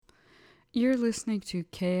You're listening to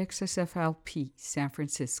KXSFLP San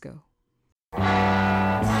Francisco.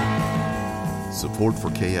 Support for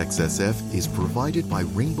KXSF is provided by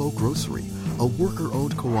Rainbow Grocery, a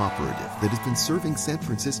worker-owned cooperative that has been serving San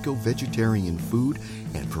Francisco vegetarian food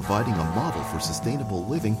and providing a model for sustainable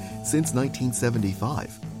living since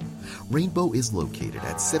 1975. Rainbow is located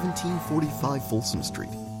at 1745 Folsom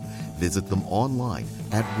Street. Visit them online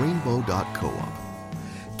at rainbow.coop.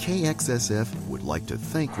 KXSF would like to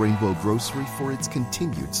thank Rainbow Grocery for its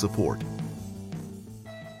continued support.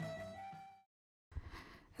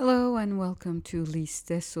 Hello and welcome to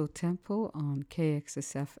Listesso Tempo on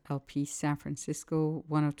KXSF LP San Francisco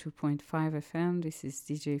 102.5 FM. This is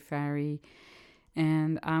DJ Fari,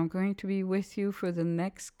 and I'm going to be with you for the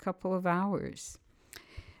next couple of hours.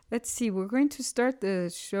 Let's see, we're going to start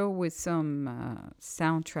the show with some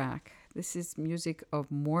soundtrack. This is music of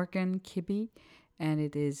Morgan Kibbe, and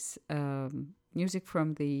it is music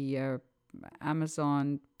from the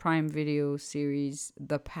Amazon Prime Video series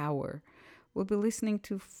The Power. We'll be listening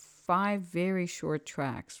to 5 very short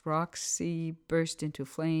tracks: Roxy, Burst into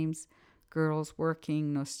Flames, Girls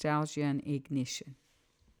Working, Nostalgia, and Ignition.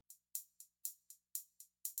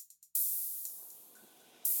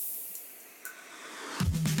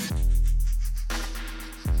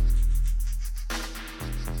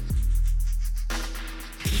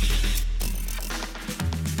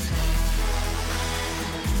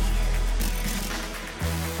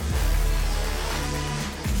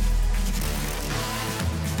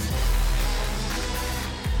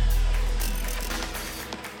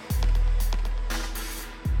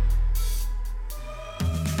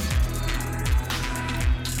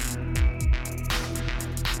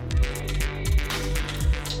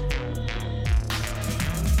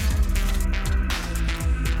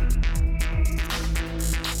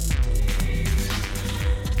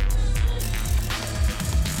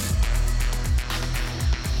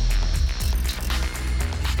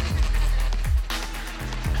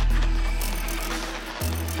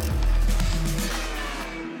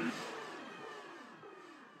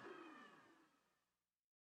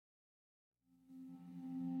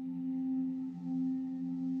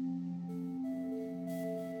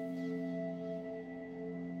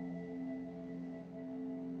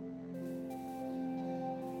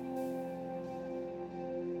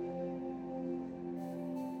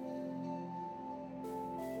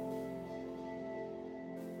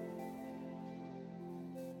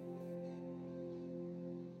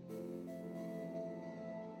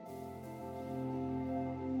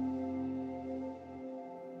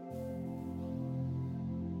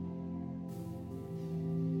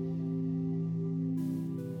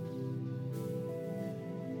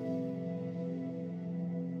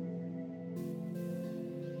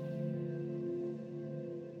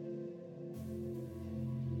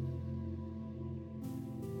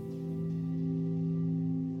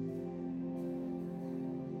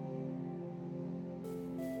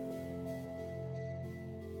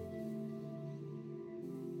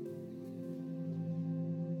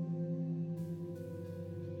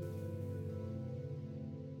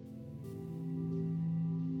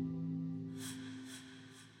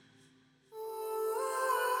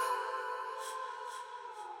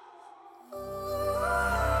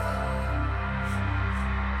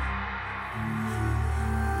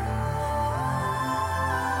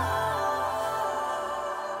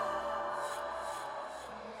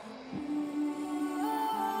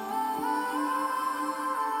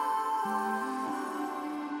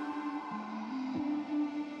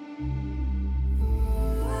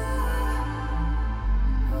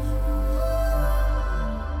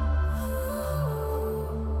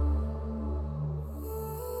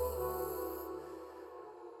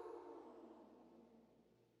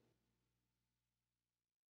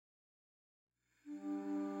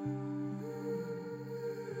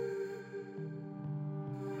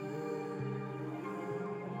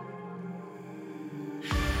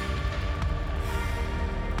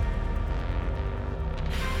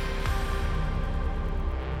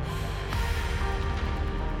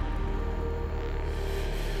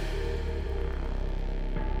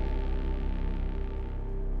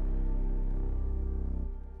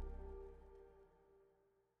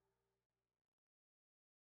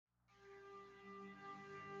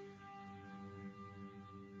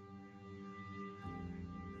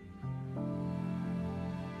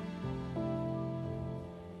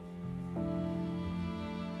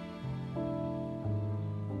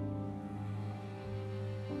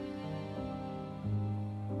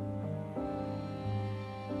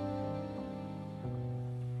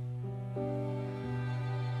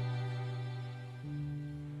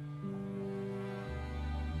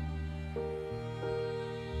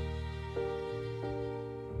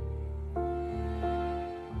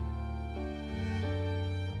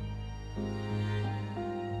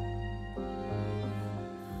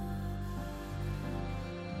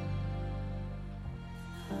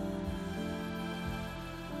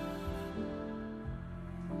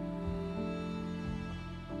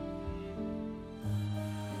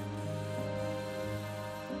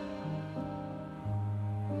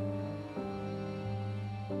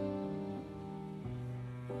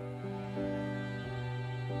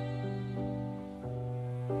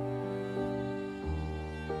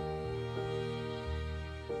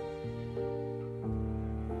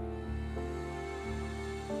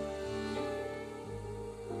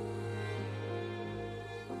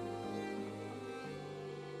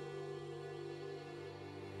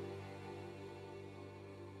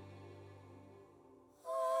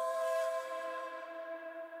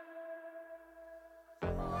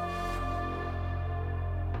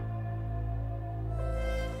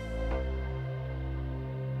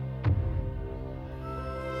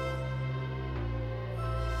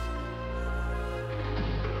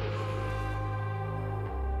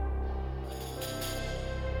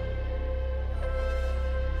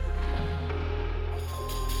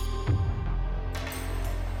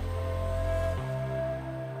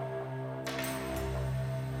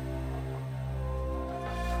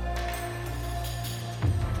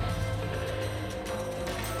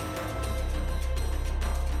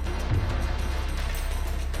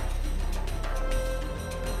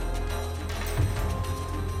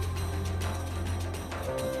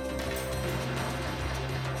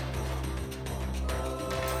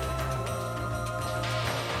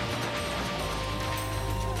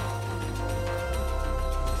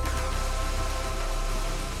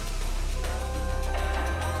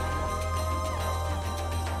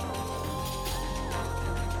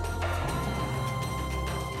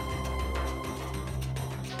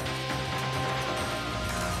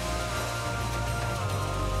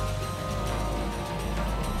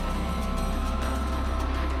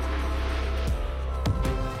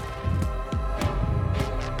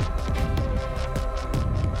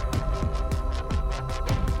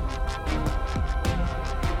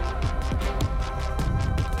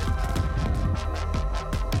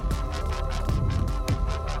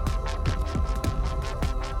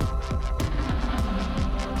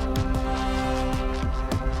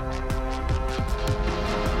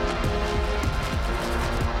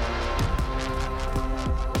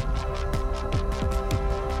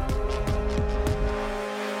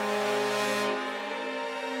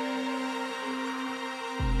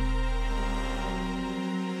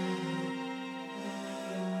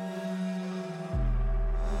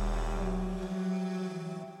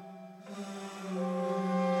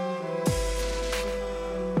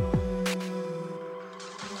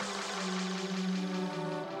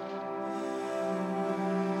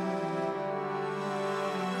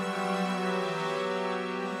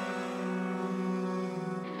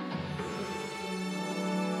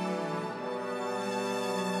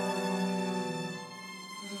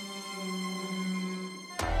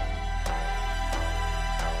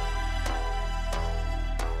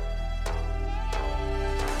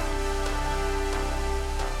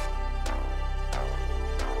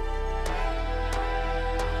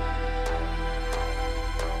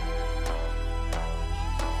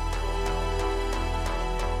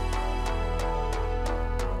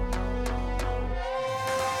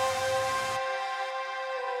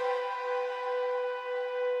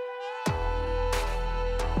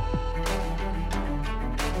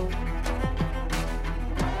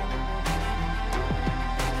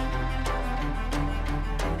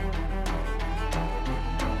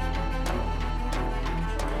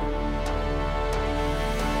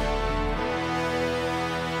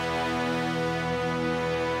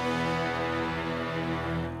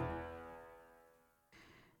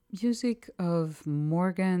 music of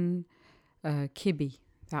Morgan Kibbe.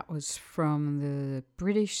 That was from the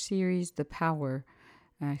British series The Power.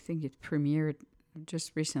 I think it premiered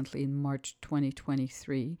just recently in March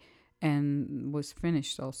 2023 and was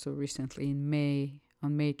finished also recently on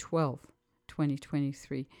May 12th,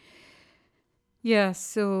 2023. Yeah,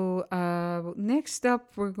 so next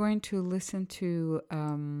up, we're going to listen to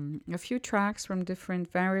a few tracks from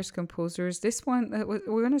different various composers. This one, we're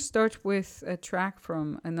going to start with a track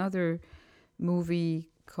from another movie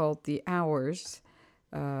called The Hours.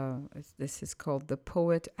 This is called The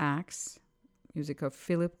Poet Acts, music of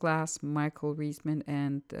Philip Glass, Michael Riesman,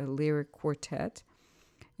 and a lyric quartet.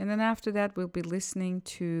 And then after that, we'll be listening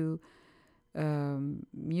to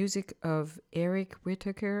music of Eric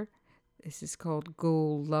Whittaker. This is called Go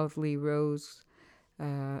Lovely Rose,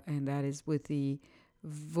 and that is with the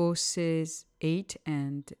Voces 8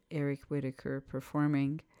 and Eric Whittaker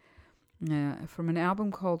performing from an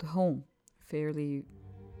album called Home, a fairly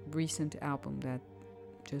recent album that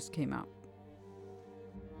just came out.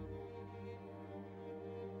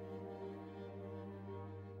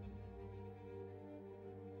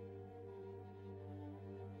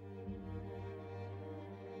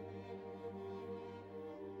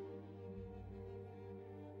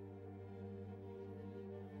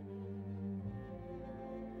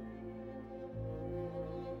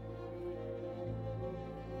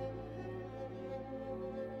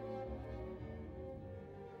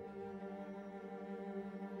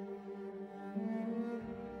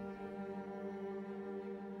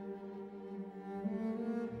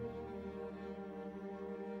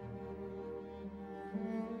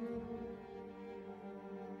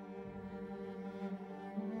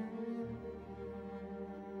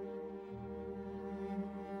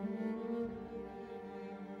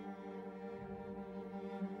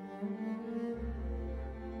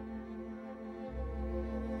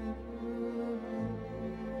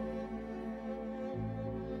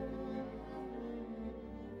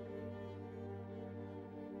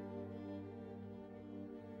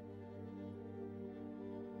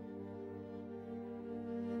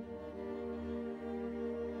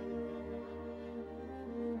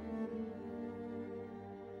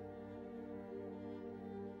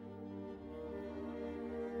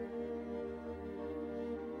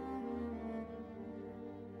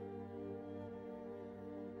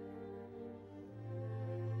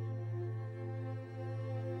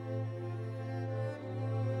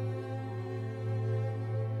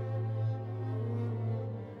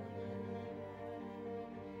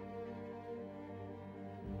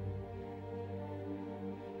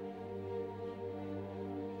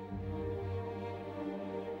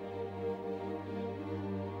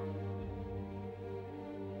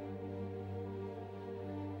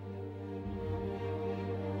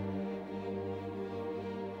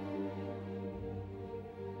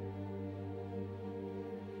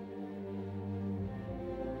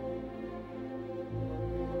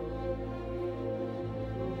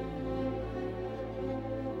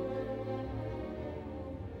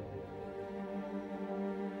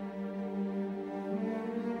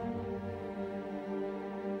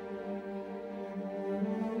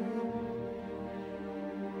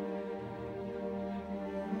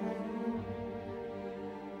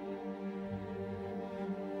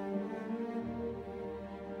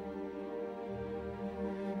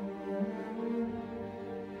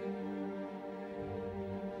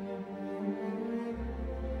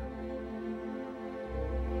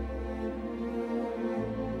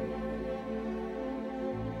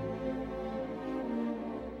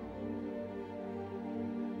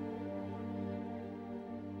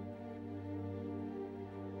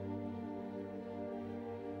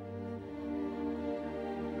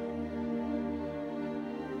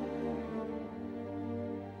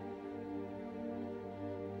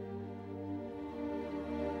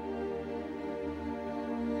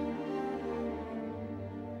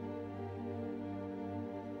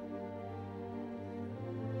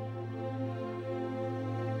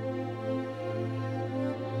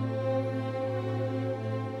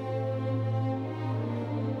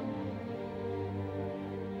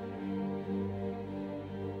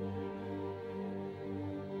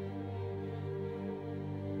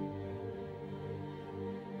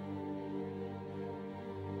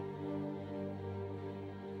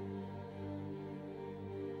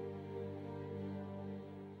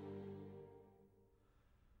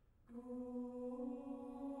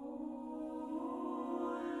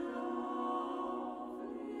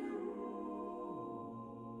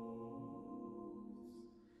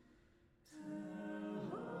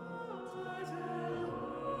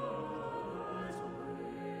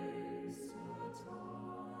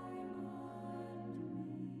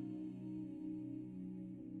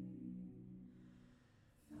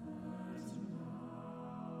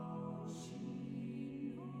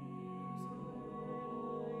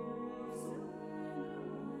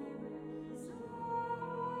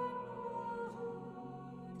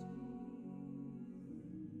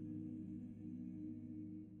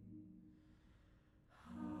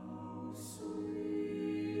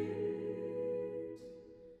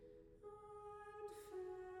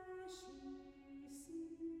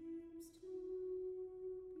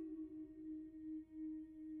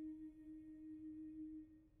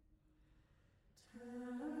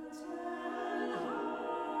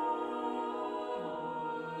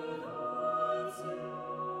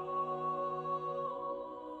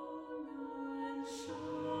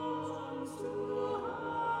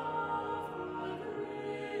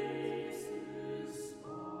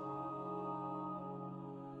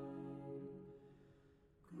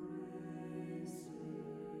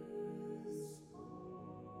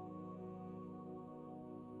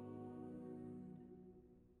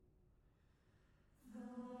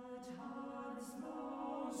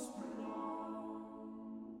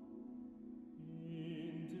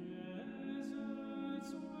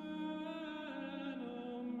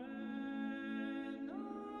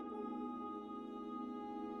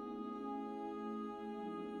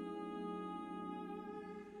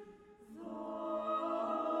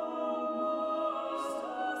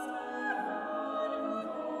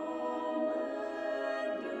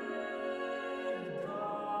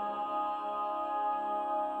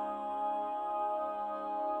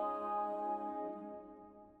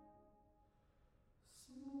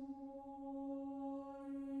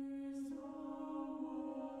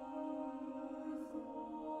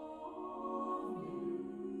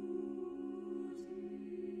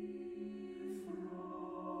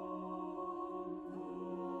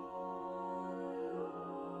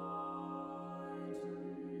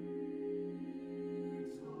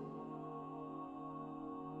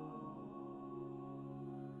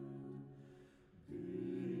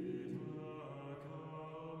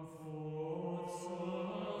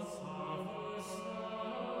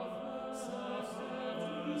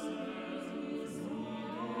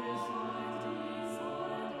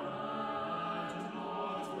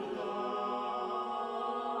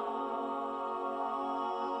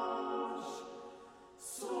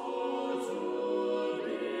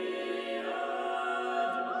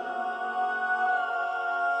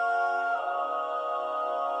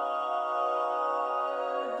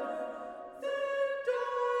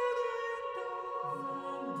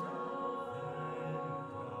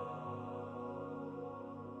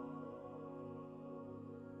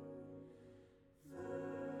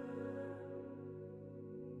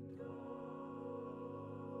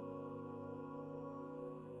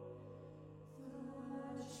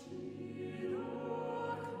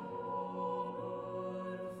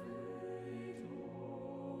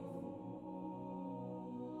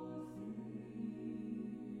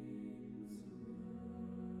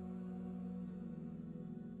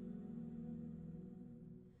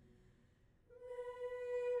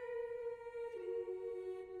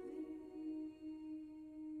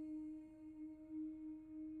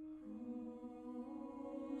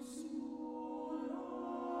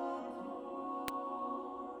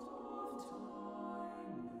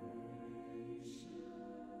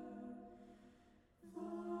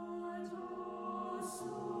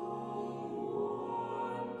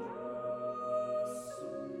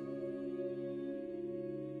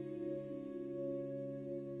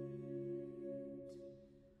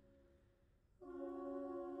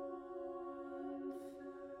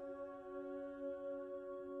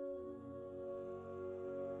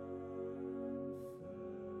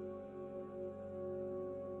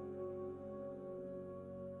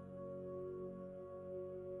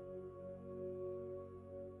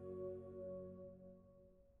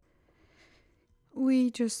 we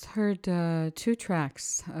just heard two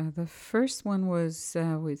tracks. The first one was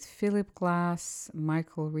with Philip Glass,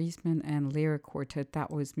 Michael Riesman, and Lyric Quartet. That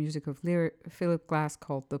was music of Philip Glass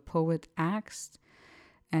called The Poet Axed,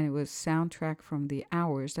 and it was soundtrack from The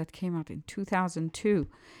Hours that came out in 2002.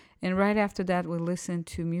 And right after that, we listened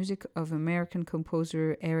to music of American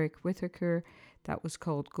composer Eric Whitacre. That was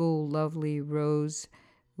called Go Lovely Rose.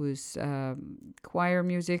 It was choir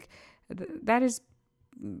music. That is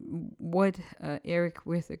what Eric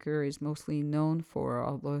Whitacre is mostly known for,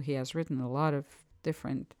 although he has written a lot of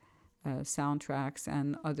different soundtracks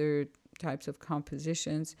and other types of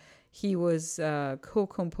compositions. He was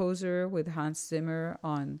co-composer with Hans Zimmer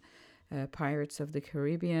on Pirates of the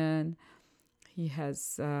Caribbean. He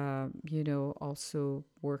has, also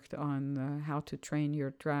worked on How to Train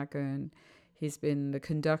Your Dragon. He's been the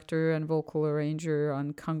conductor and vocal arranger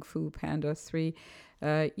on Kung Fu Panda 3.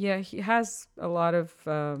 He has a lot of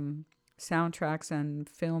soundtracks and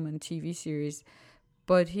film and TV series,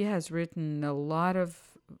 but he has written a lot of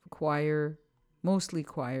mostly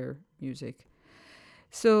choir music.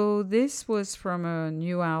 So this was from a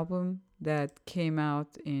new album that came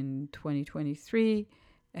out in 2023,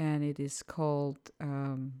 and it is called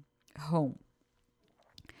Home.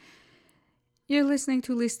 You're listening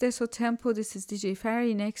to Listesso Tempo. This is DJ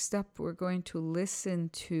Fari. Next up, we're going to listen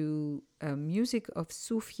to music of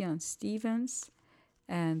Sufjan Stevens,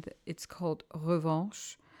 and it's called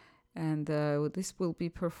Revanche. And this will be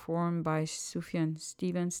performed by Sufjan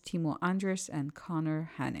Stevens, Timo Andres, and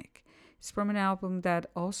Connor Hannick. It's from an album that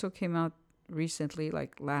also came out recently,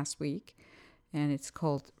 like last week, and it's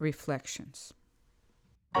called Reflections.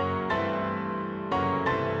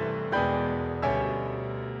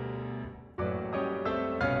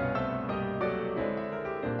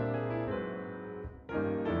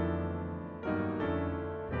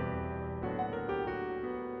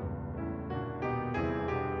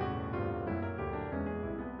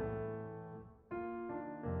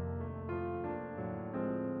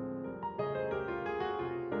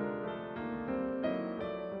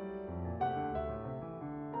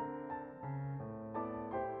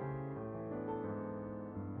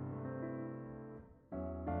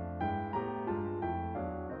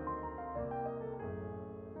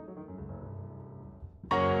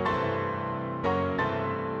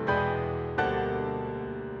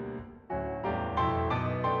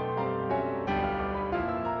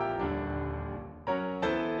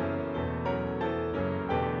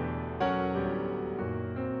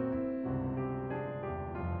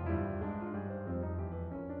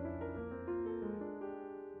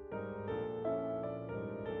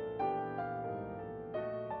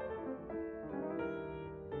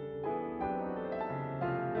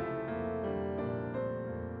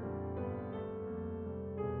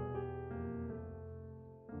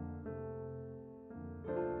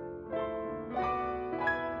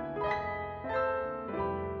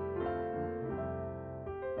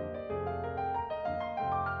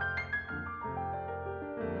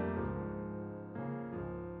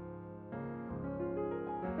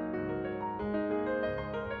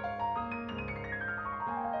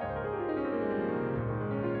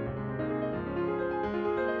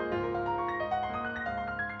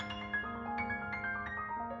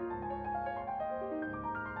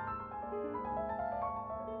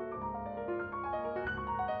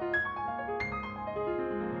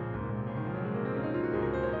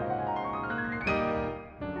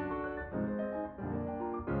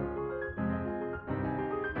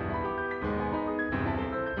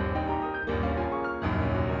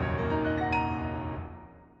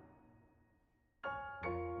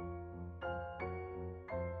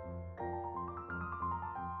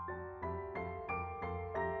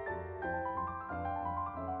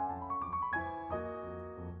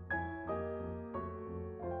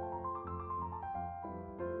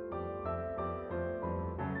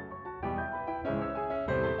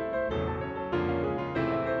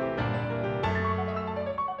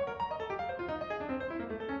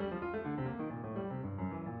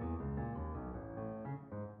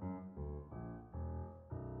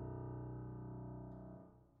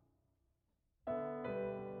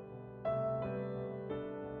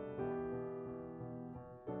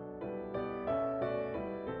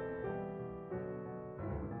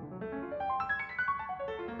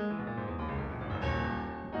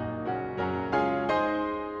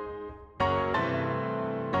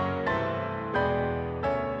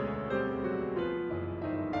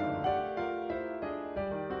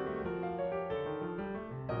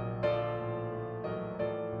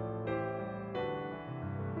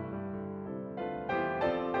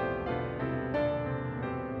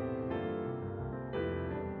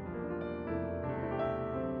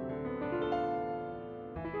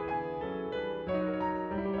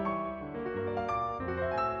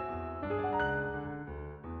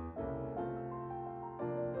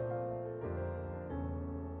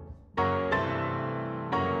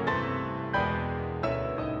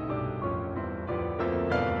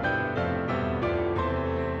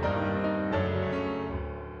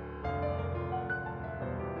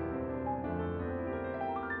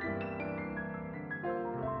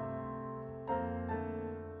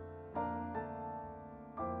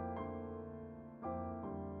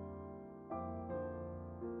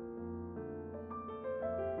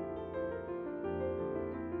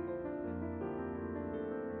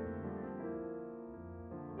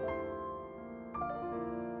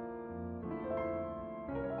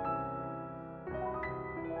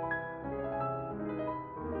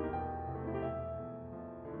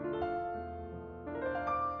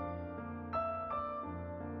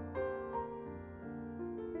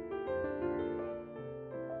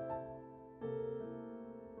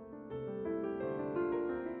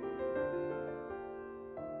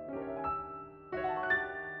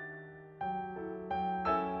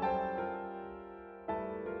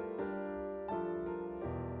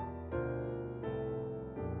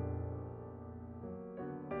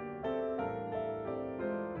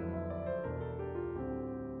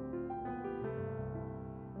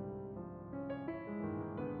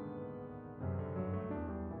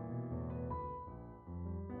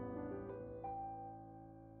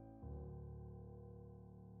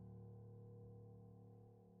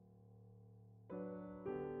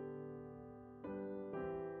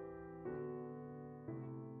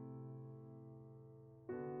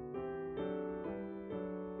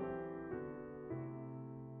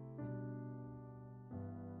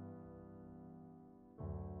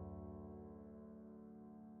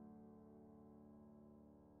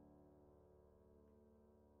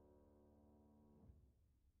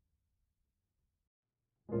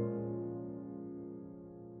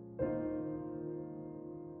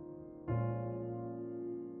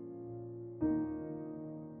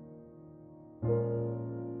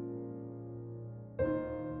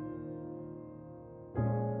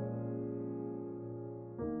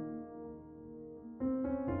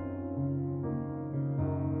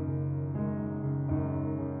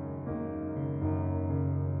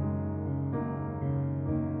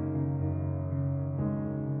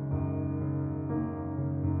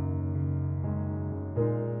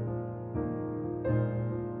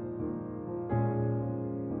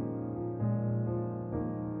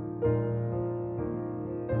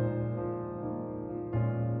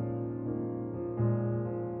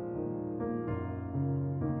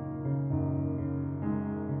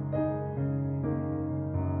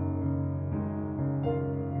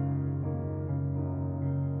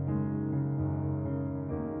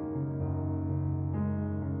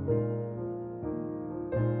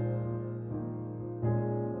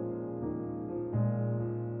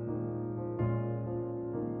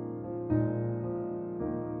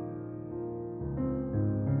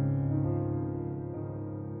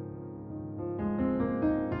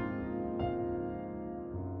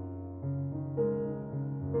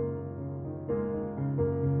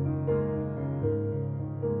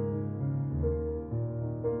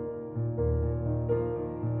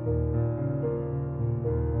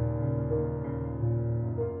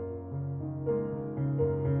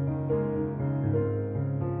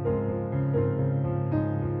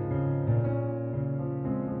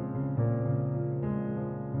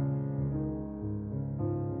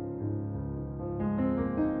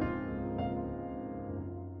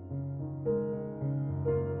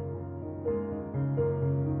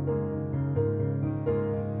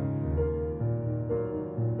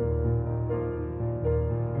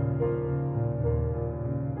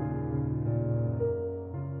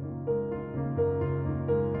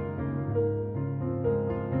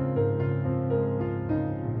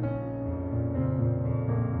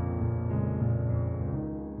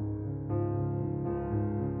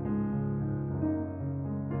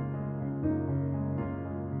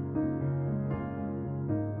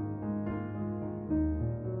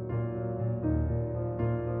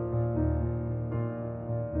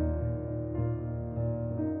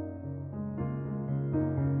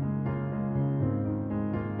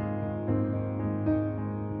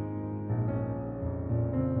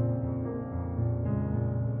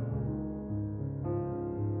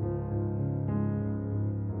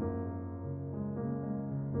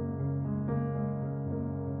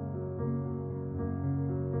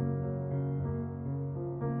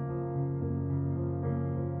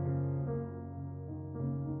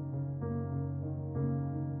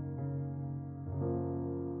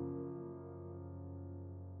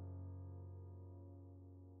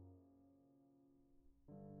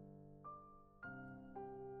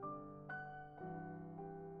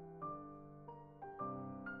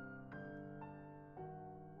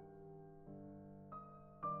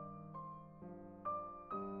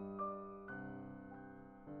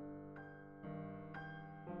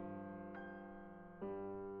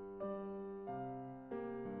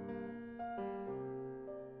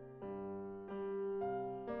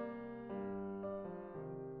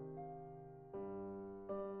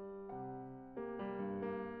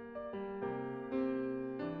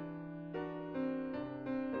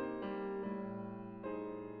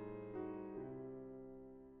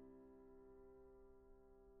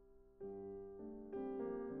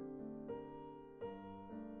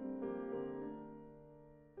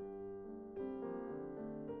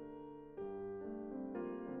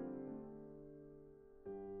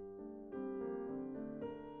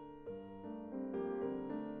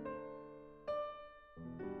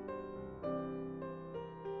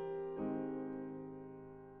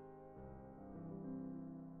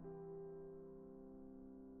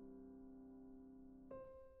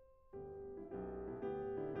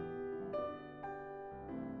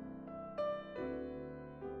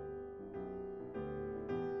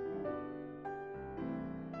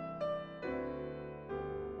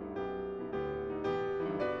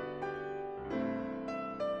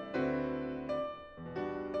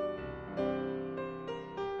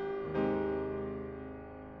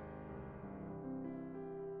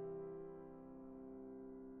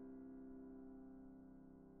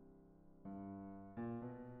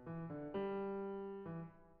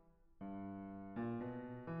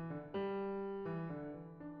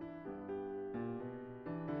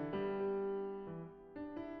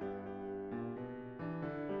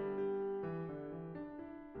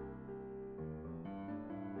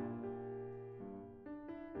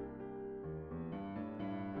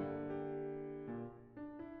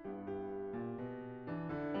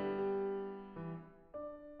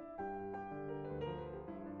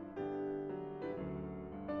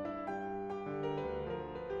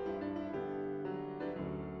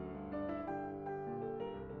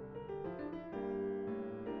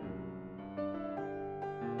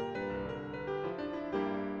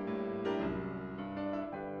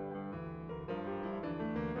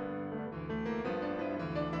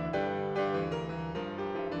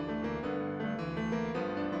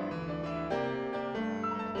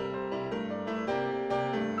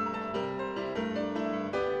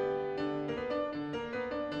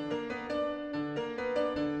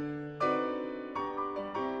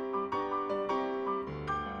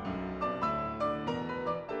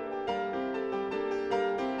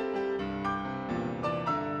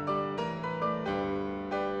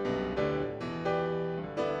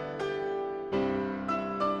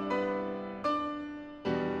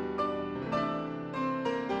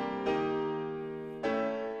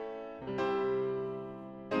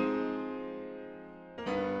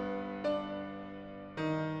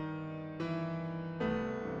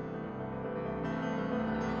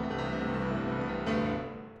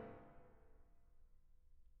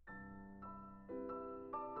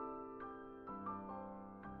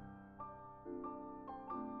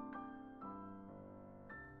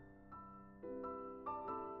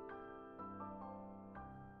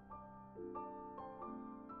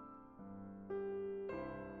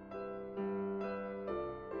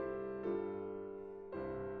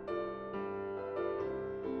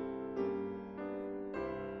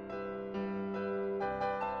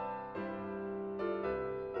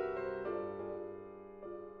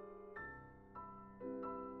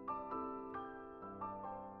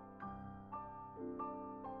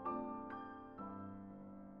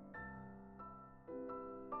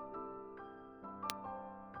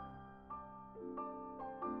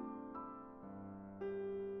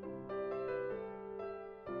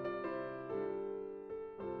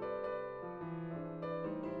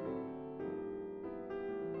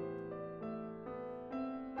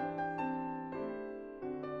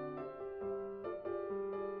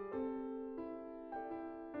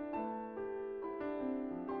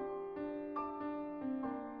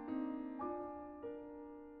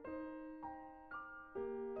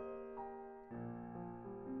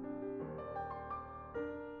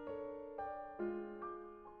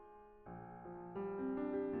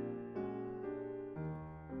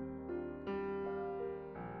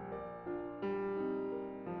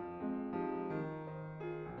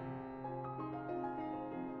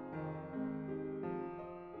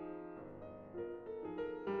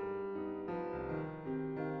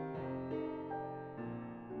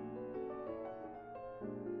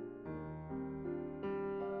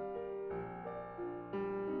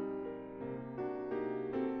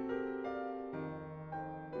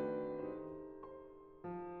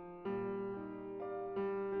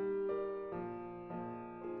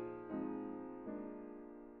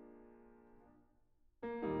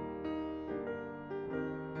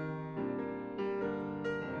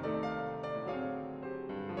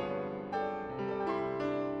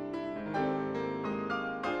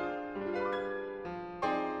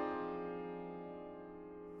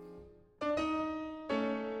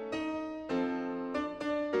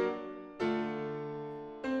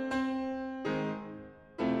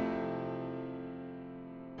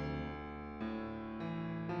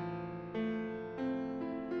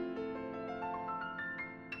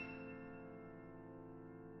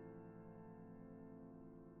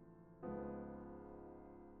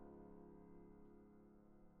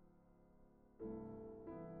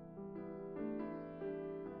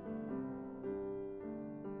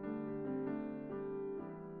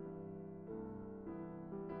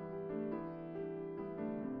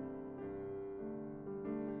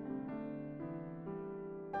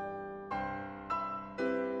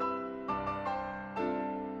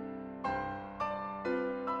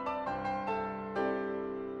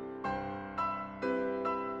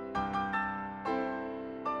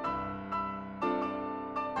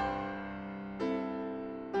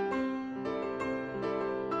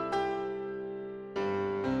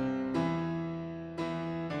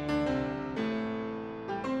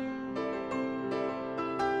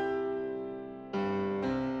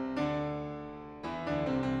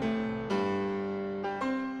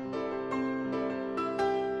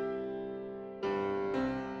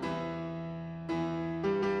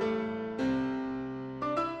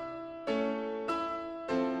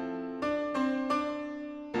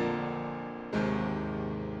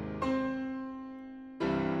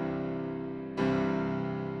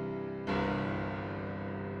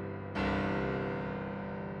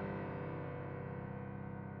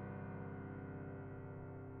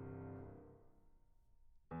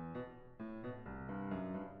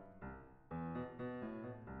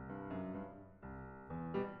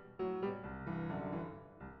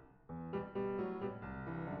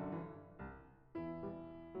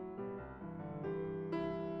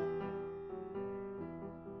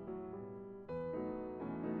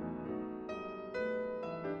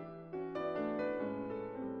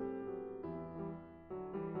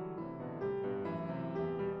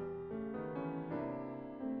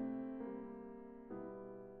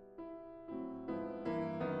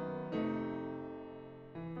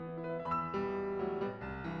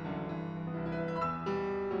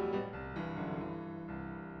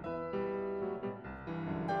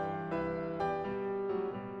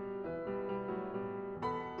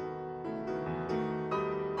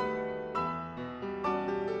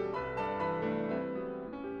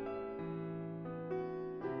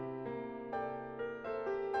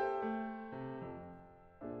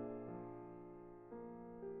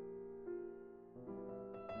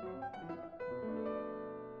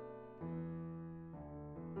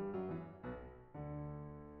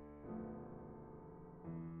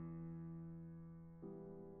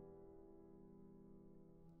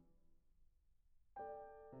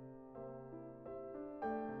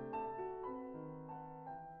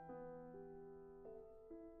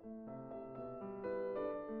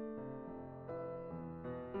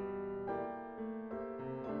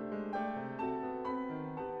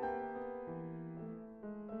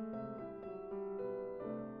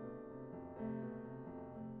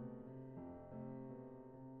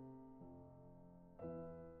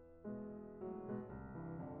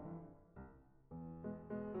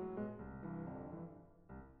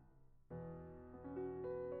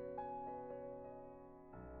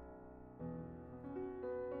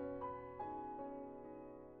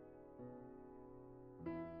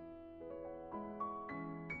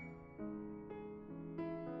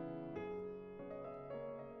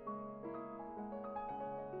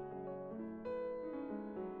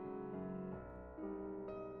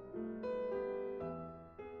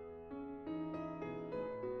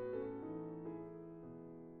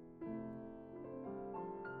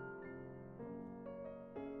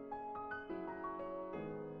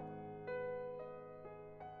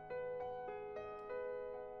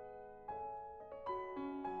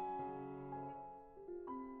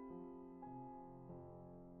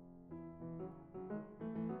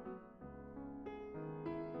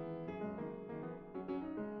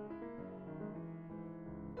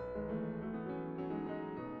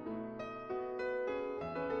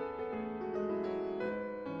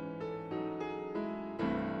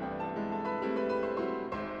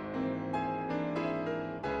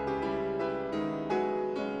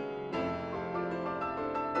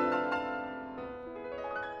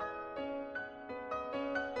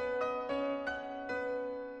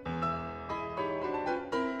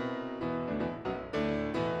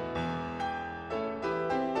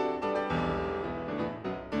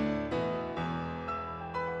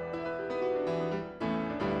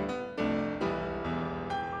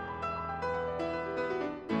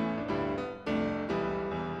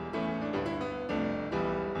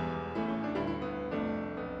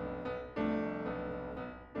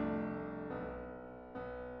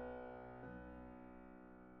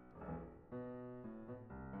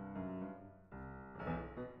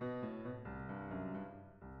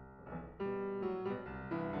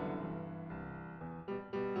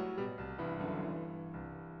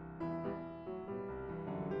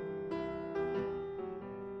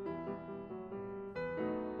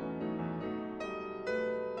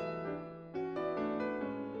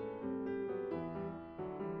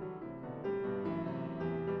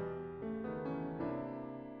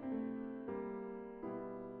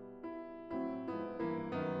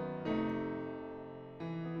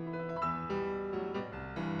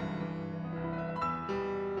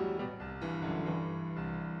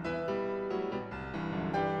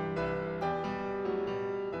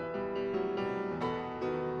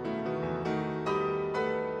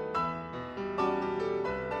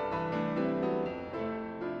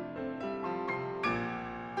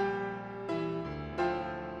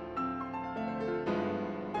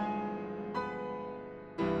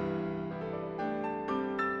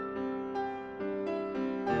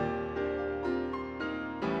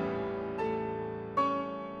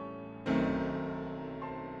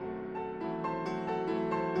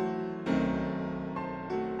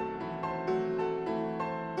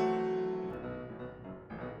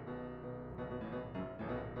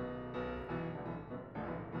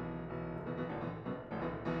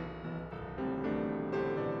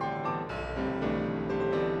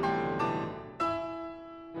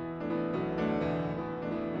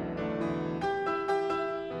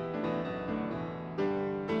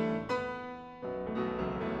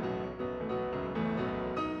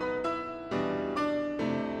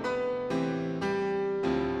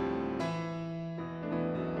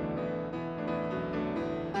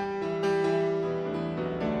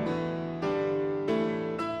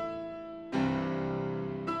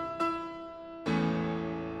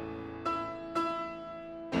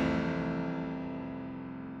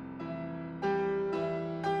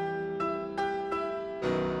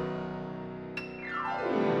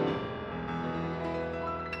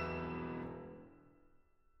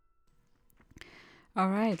 All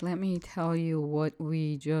right, let me tell you what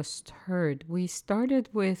we just heard. We started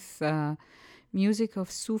with music of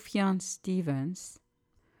Sufjan Stevens,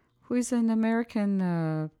 who is an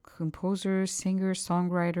American composer, singer,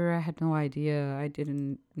 songwriter. I had no idea. I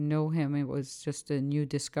didn't know him. It was just a new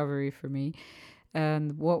discovery for me.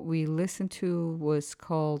 And what we listened to was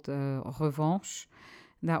called Revanche.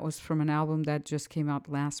 That was from an album that just came out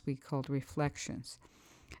last week called Reflections.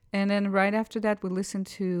 And then right after that, we listened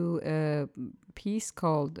to a piece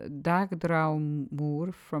called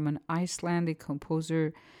Dagdraumur from an Icelandic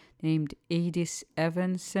composer named Eidis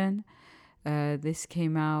Evansson. This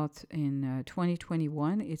came out in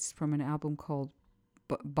 2021. It's from an album called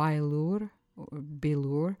Bælur, or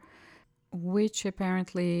Bilur, which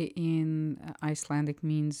apparently in Icelandic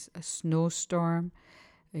means a snowstorm.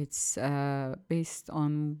 It's based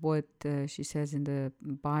on what she says in the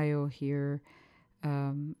bio here,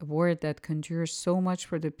 a word that conjures so much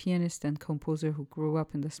for the pianist and composer who grew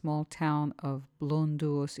up in the small town of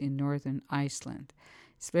Blönduós in northern Iceland.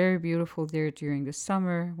 It's very beautiful there during the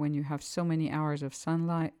summer when you have so many hours of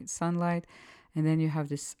sunlight, and then you have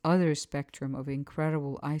this other spectrum of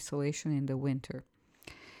incredible isolation in the winter.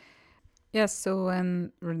 Yes, so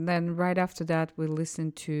and then right after that, we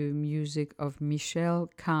listened to music of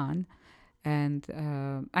Michel Kahn. And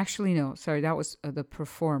actually, no, sorry, that was the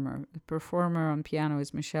performer. The performer on piano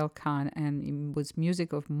is Michel Kahn, and it was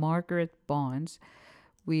music of Margaret Bonds.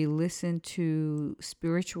 We listened to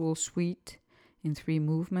Spiritual Suite in 3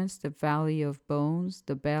 movements, The Valley of Bones,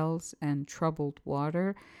 The Bells, and Troubled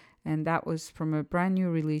Water. And that was from a brand new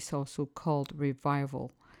release also called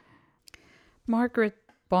Revival. Margaret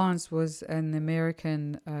Bonds was an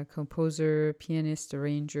American composer, pianist,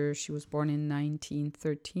 arranger. She was born in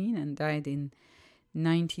 1913 and died in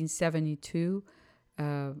 1972.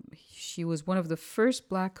 She was one of the first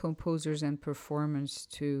black composers and performers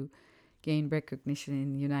to gain recognition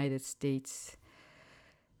in the United States.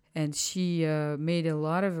 And she made a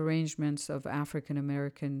lot of arrangements of African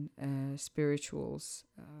American spirituals.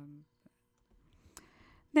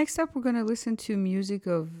 Next up, we're going to listen to music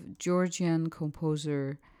of Georgian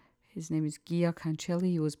composer. His name is Gia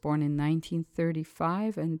Cancelli. He was born in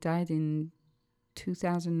 1935 and died in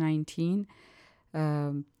 2019.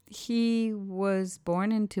 He was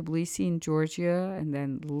born in Tbilisi in Georgia and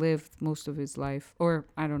then lived most of his life, or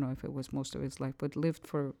I don't know if it was most of his life, but lived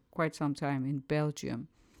for quite some time in Belgium.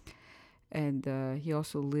 And he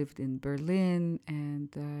also lived in Berlin.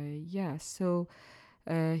 And so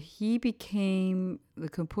he became the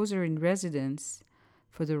composer in residence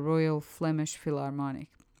for the Royal Flemish Philharmonic.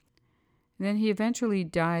 And then he eventually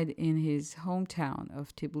died in his hometown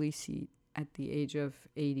of Tbilisi at the age of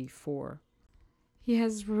 84. He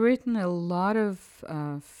has written a lot of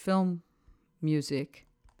film music.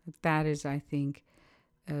 That is, I think,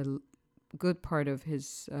 a good part of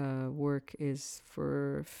his work is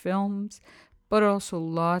for films, but also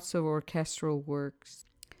lots of orchestral works,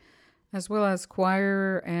 as well as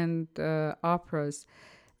choir and operas.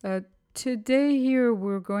 Today here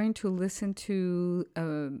we're going to listen to,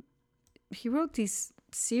 he wrote these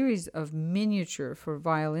series of miniature for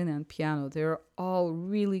violin and piano. They're all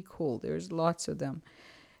really cool. There's lots of them.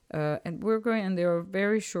 And they're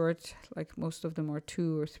very short, like most of them are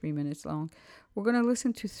 2 or 3 minutes long. We're going to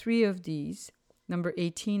listen to 3 of these, number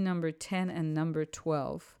 18, number 10, and number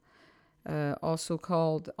 12, also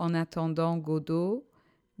called En attendant Godot,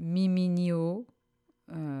 Miminio,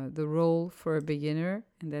 The Role for a Beginner,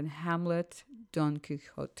 and then Hamlet, Don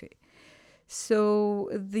Quixote. So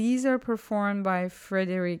these are performed by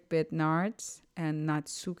Frederick Bednarz and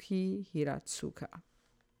Natsuki Hiratsuka.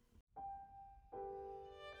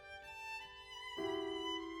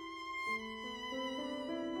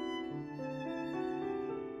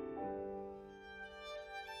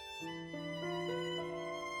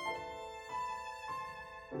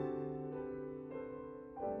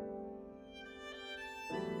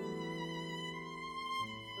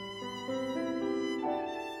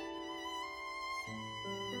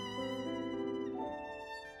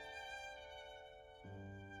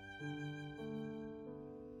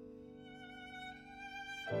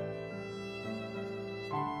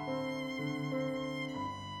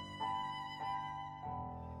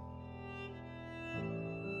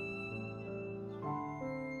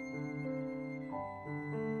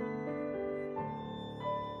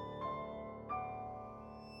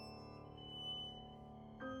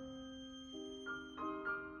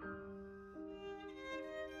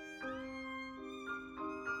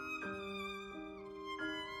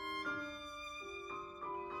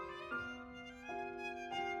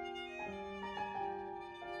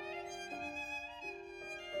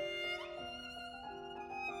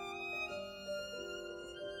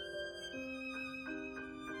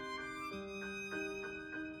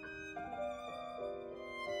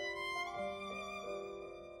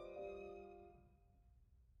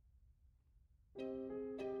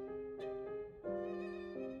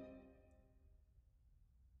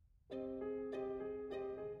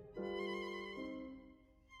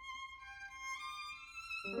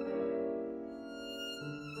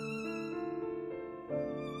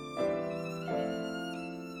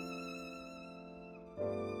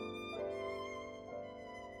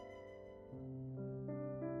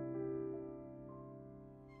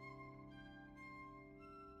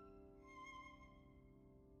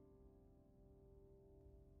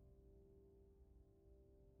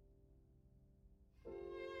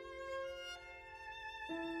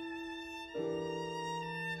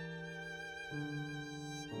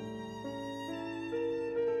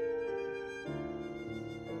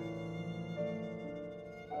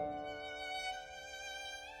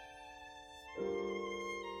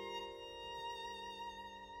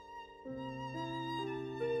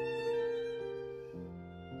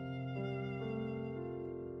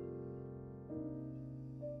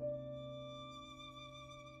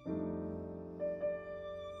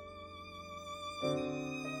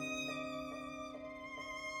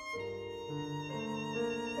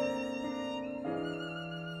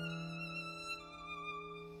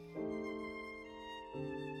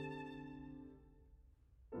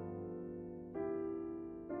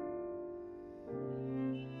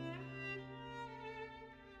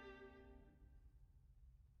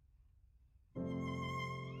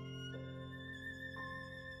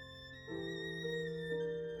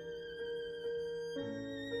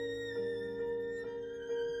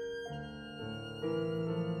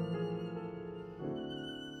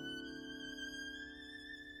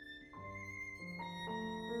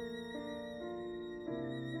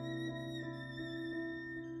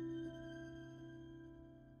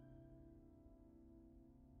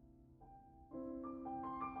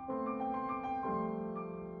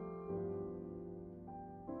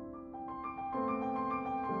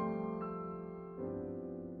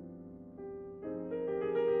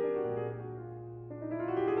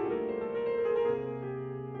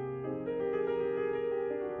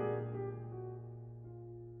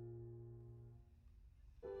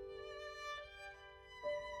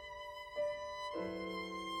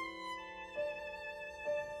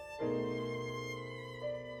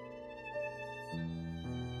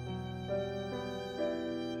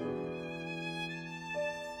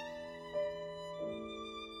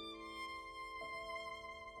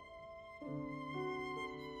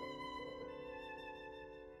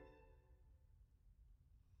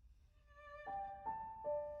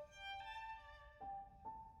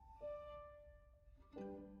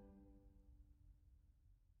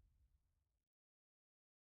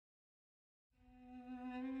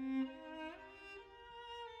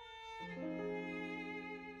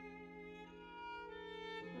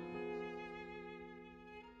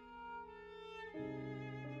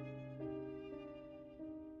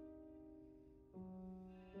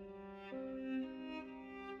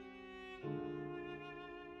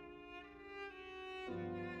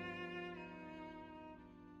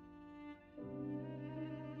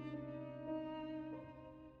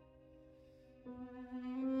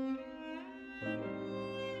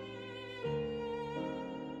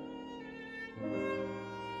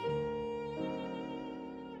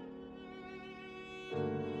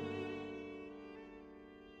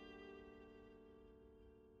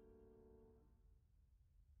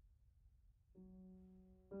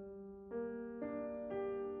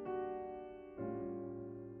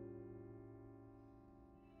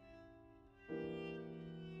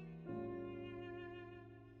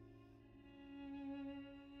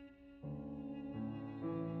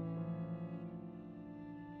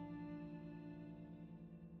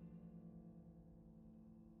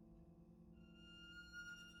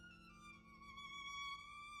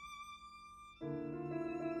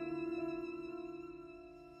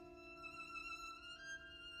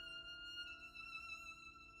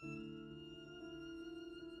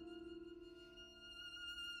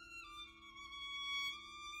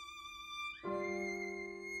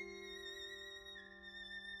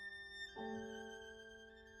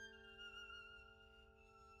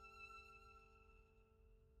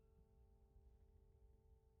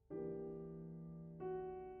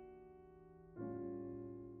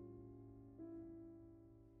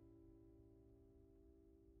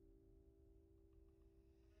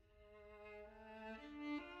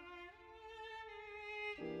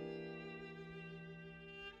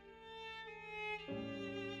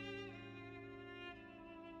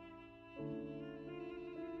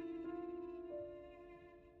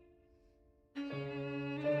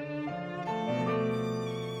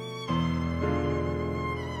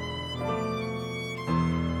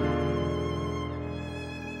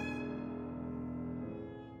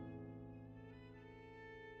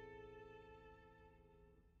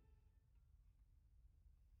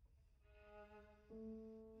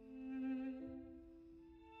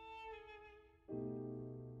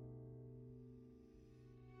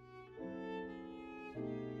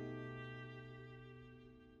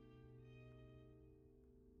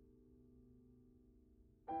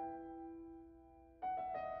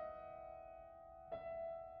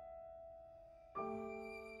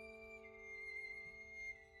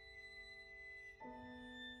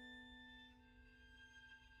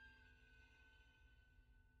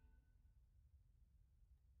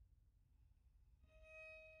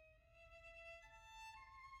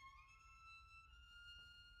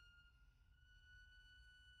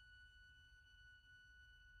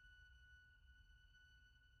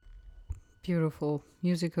 Beautiful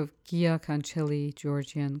music of Gia Cancelli,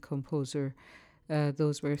 Georgian composer.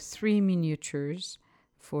 Those were three miniatures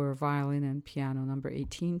for violin and piano, number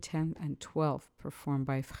 18, 10, and 12, performed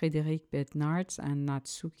by Frédéric Bednarz and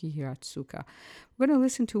Natsuki Hiratsuka. We're going to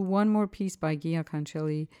listen to one more piece by Gia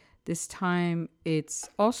Cancelli. This time it's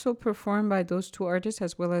also performed by those two artists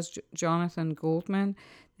as well as Jonathan Goldman.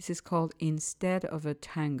 This is called Instead of a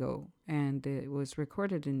Tango, and it was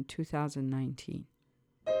recorded in 2019.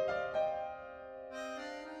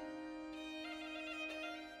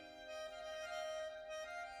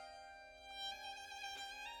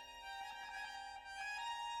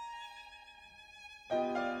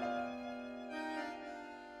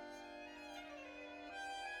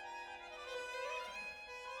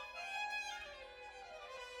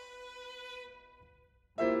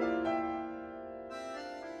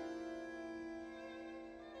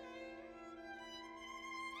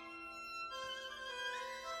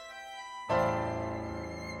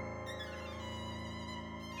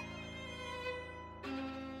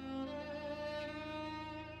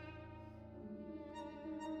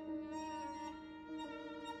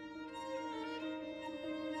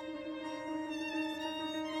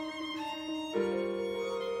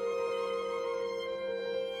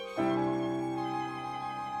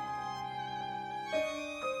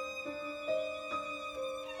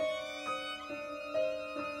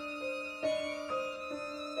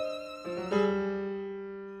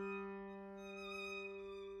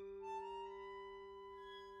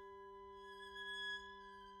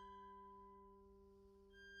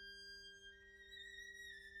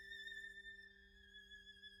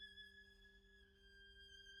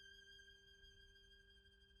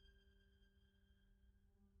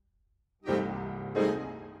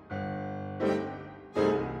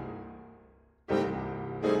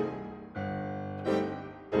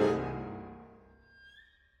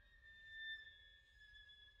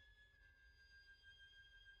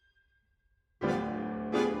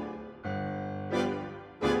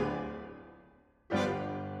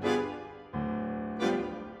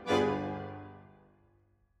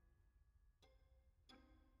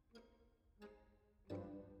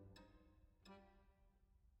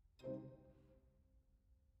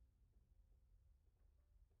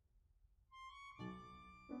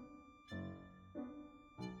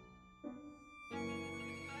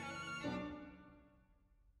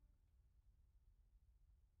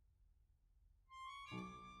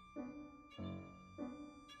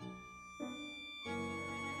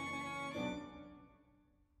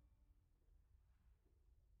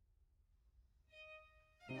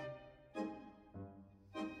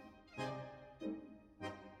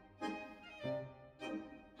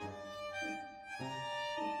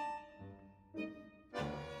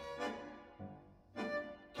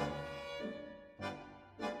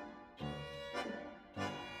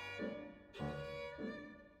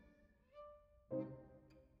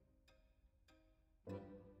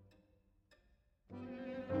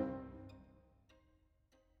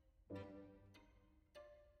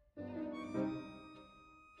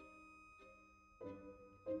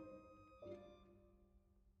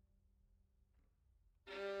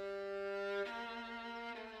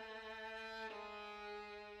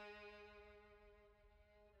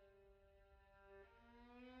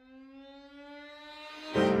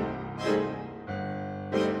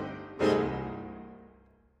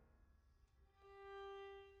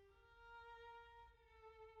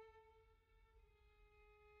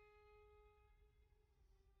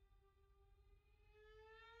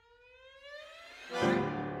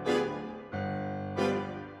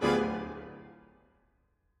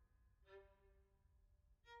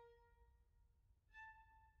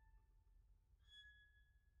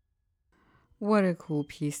 What a cool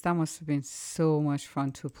piece. That must have been so much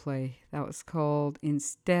fun to play. That was called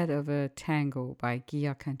Instead of a Tango by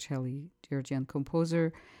Gia Cancelli, Georgian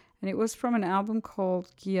composer. And it was from an album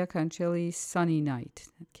called Gia Cancelli Sunny Night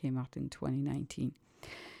that came out in 2019.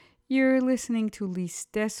 You're listening to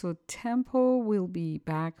Listesso Tempo. We'll be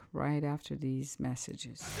back right after these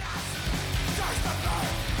messages.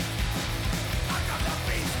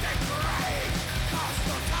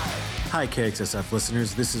 Hi, KXSF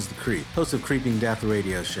listeners. This is The Creep, host of Creeping Death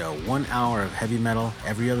Radio Show. 1 hour of heavy metal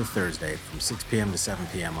every other Thursday from 6 p.m. to 7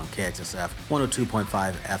 p.m. on KXSF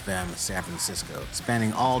 102.5 FM San Francisco,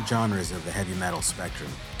 spanning all genres of the heavy metal spectrum.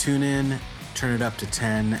 Tune in, turn it up to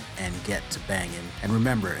 10, and get to banging. And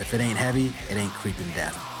remember, if it ain't heavy, it ain't creeping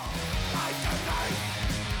death.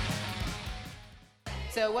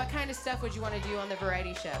 So what kind of stuff would you want to do on the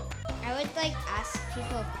variety show? I would ask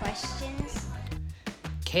people questions.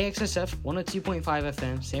 KXSF 102.5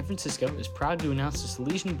 FM San Francisco is proud to announce the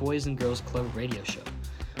Salesian Boys and Girls Club radio show.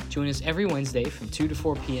 Join us every Wednesday from 2 to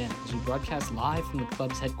 4 p.m. as we broadcast live from the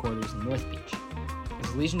club's headquarters in North Beach. The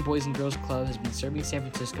Salesian Boys and Girls Club has been serving San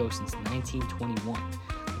Francisco since 1921.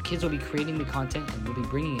 The kids will be creating the content and we'll be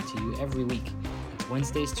bringing it to you every week. It's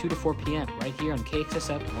Wednesdays 2 to 4 p.m. right here on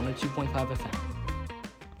KXSF 102.5 FM.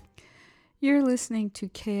 You're listening to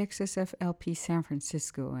KXSF LP San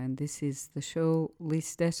Francisco, and this is the show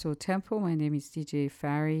Listesso Tempo. My name is DJ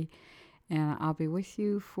Fari, and I'll be with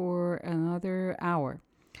you for another hour.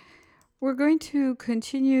 We're going to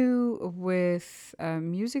continue with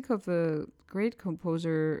music of a great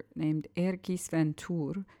composer named Erkki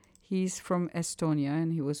Sventur. He's from Estonia,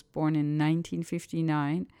 and he was born in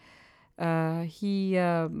 1959. He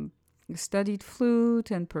studied flute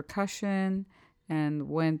and percussion, and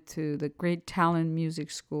went to the Great Talent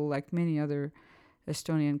Music School like many other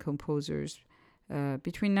Estonian composers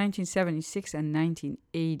between 1976 and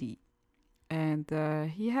 1980. And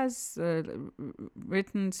he has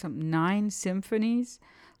written some 9 symphonies,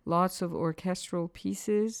 lots of orchestral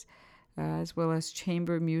pieces, as well as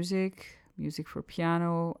chamber music, music for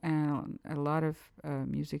piano, and a lot of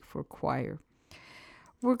music for choir.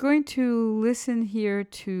 We're going to listen here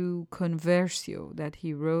to Conversio that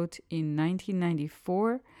he wrote in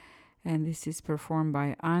 1994, and this is performed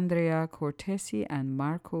by Andrea Cortesi and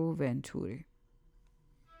Marco Venturi.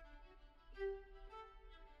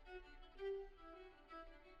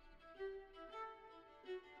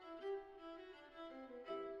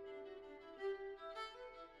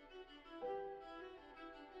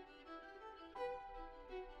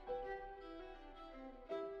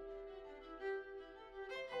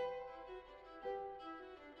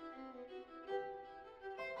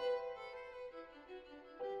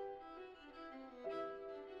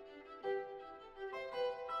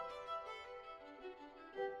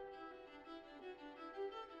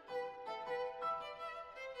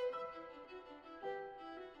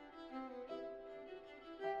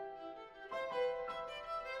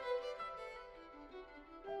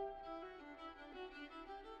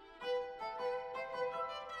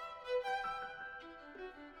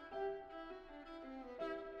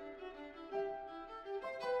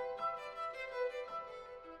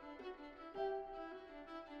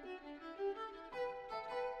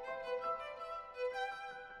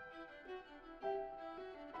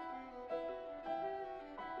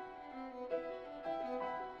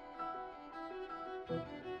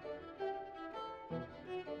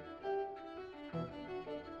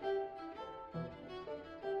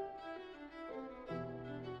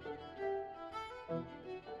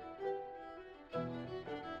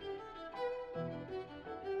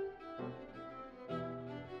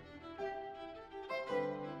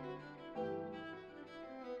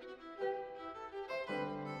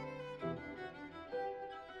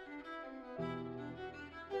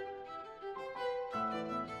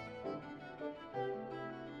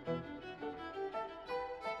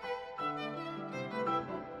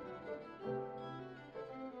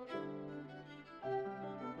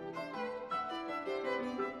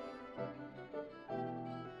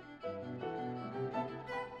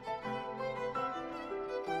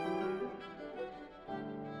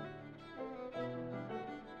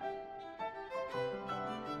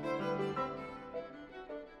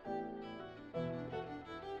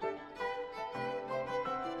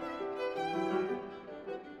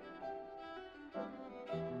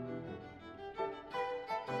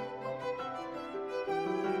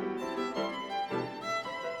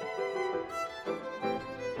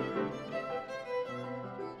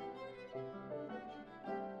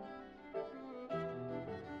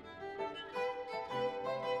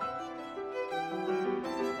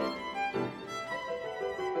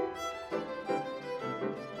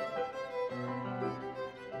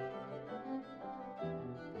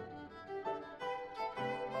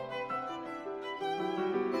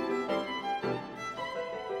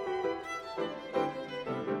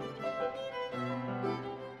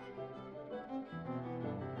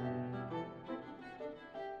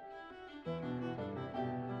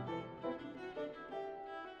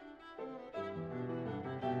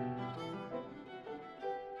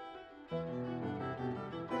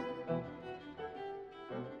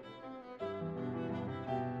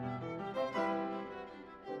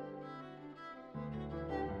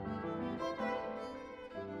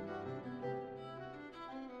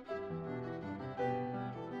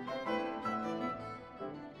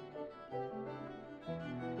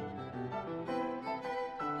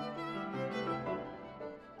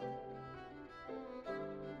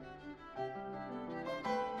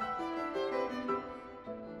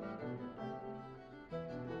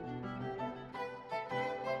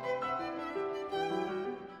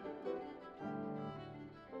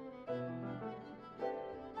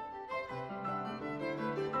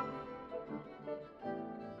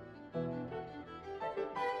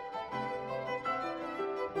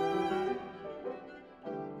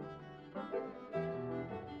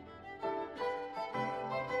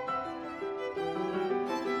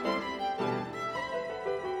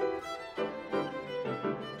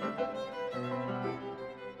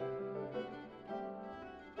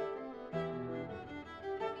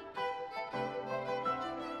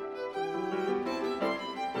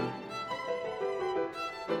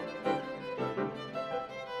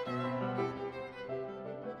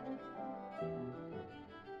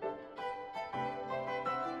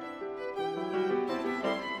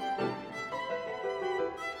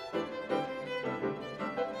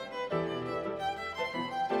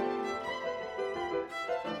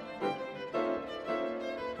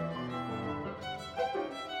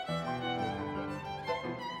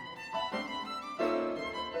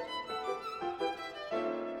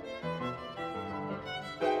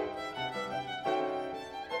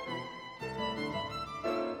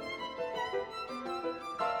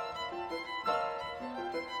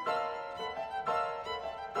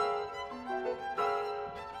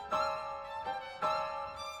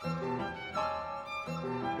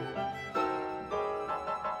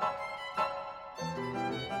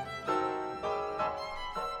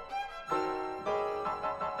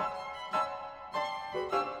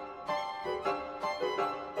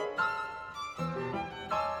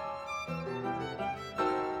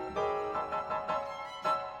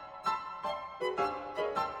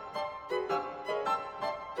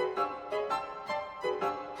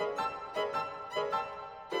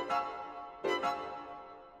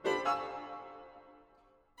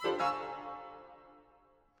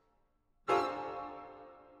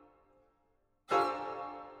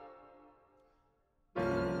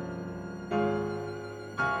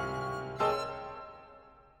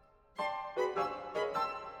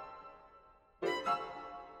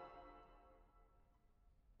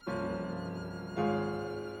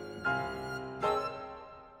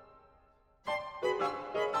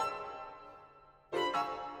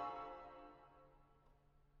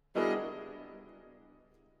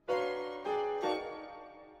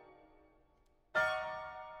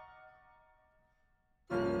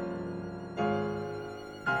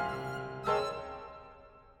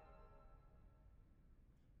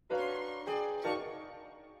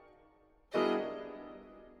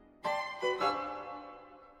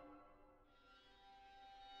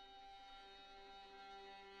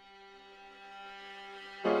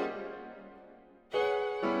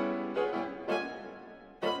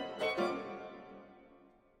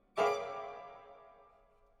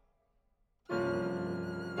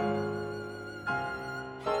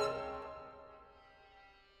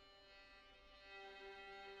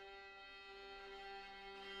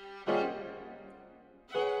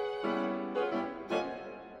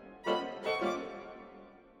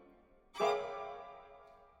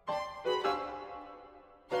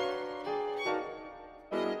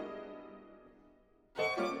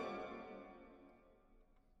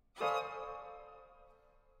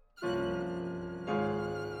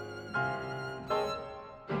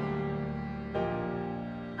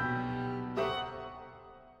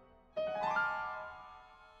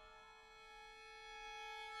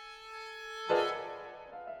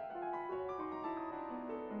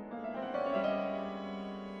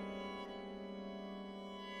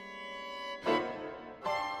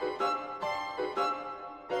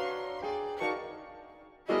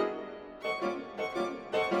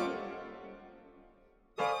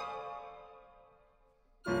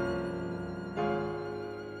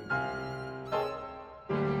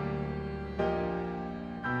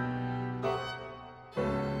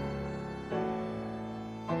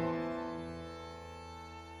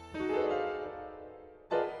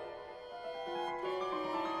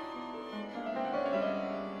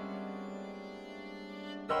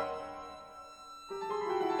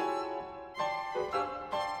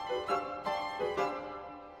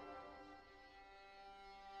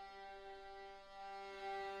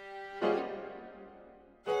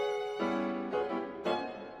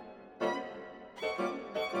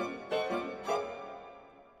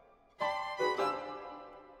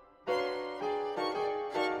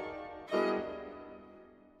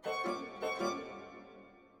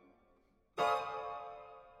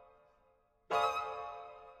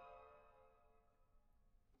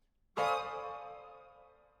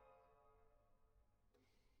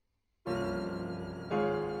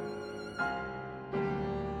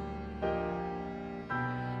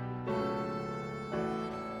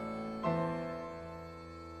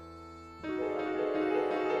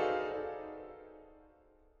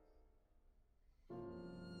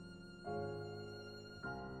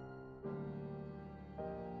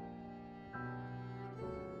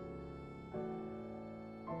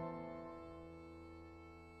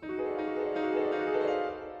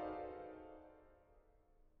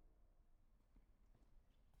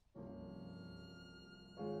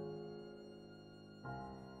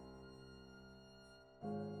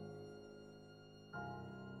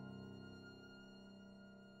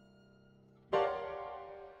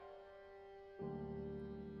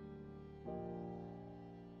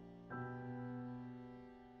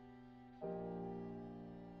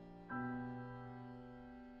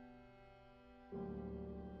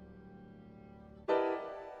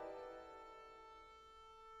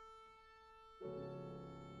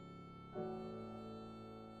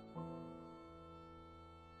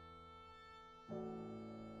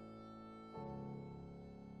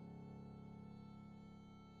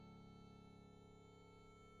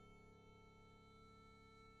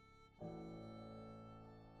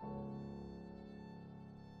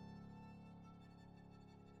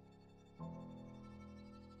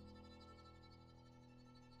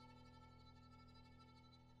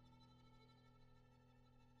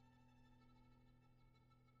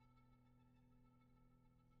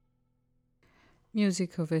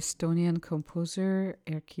 Music of Estonian composer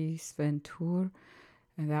Erkki Sventur,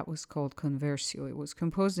 and that was called Conversio. It was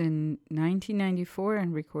composed in 1994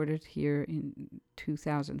 and recorded here in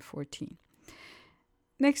 2014.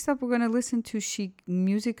 Next up, we're going to listen to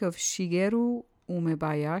music of Shigeru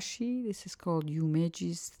Umebayashi. This is called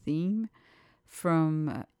Yumeji's Theme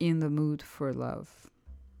from In the Mood for Love.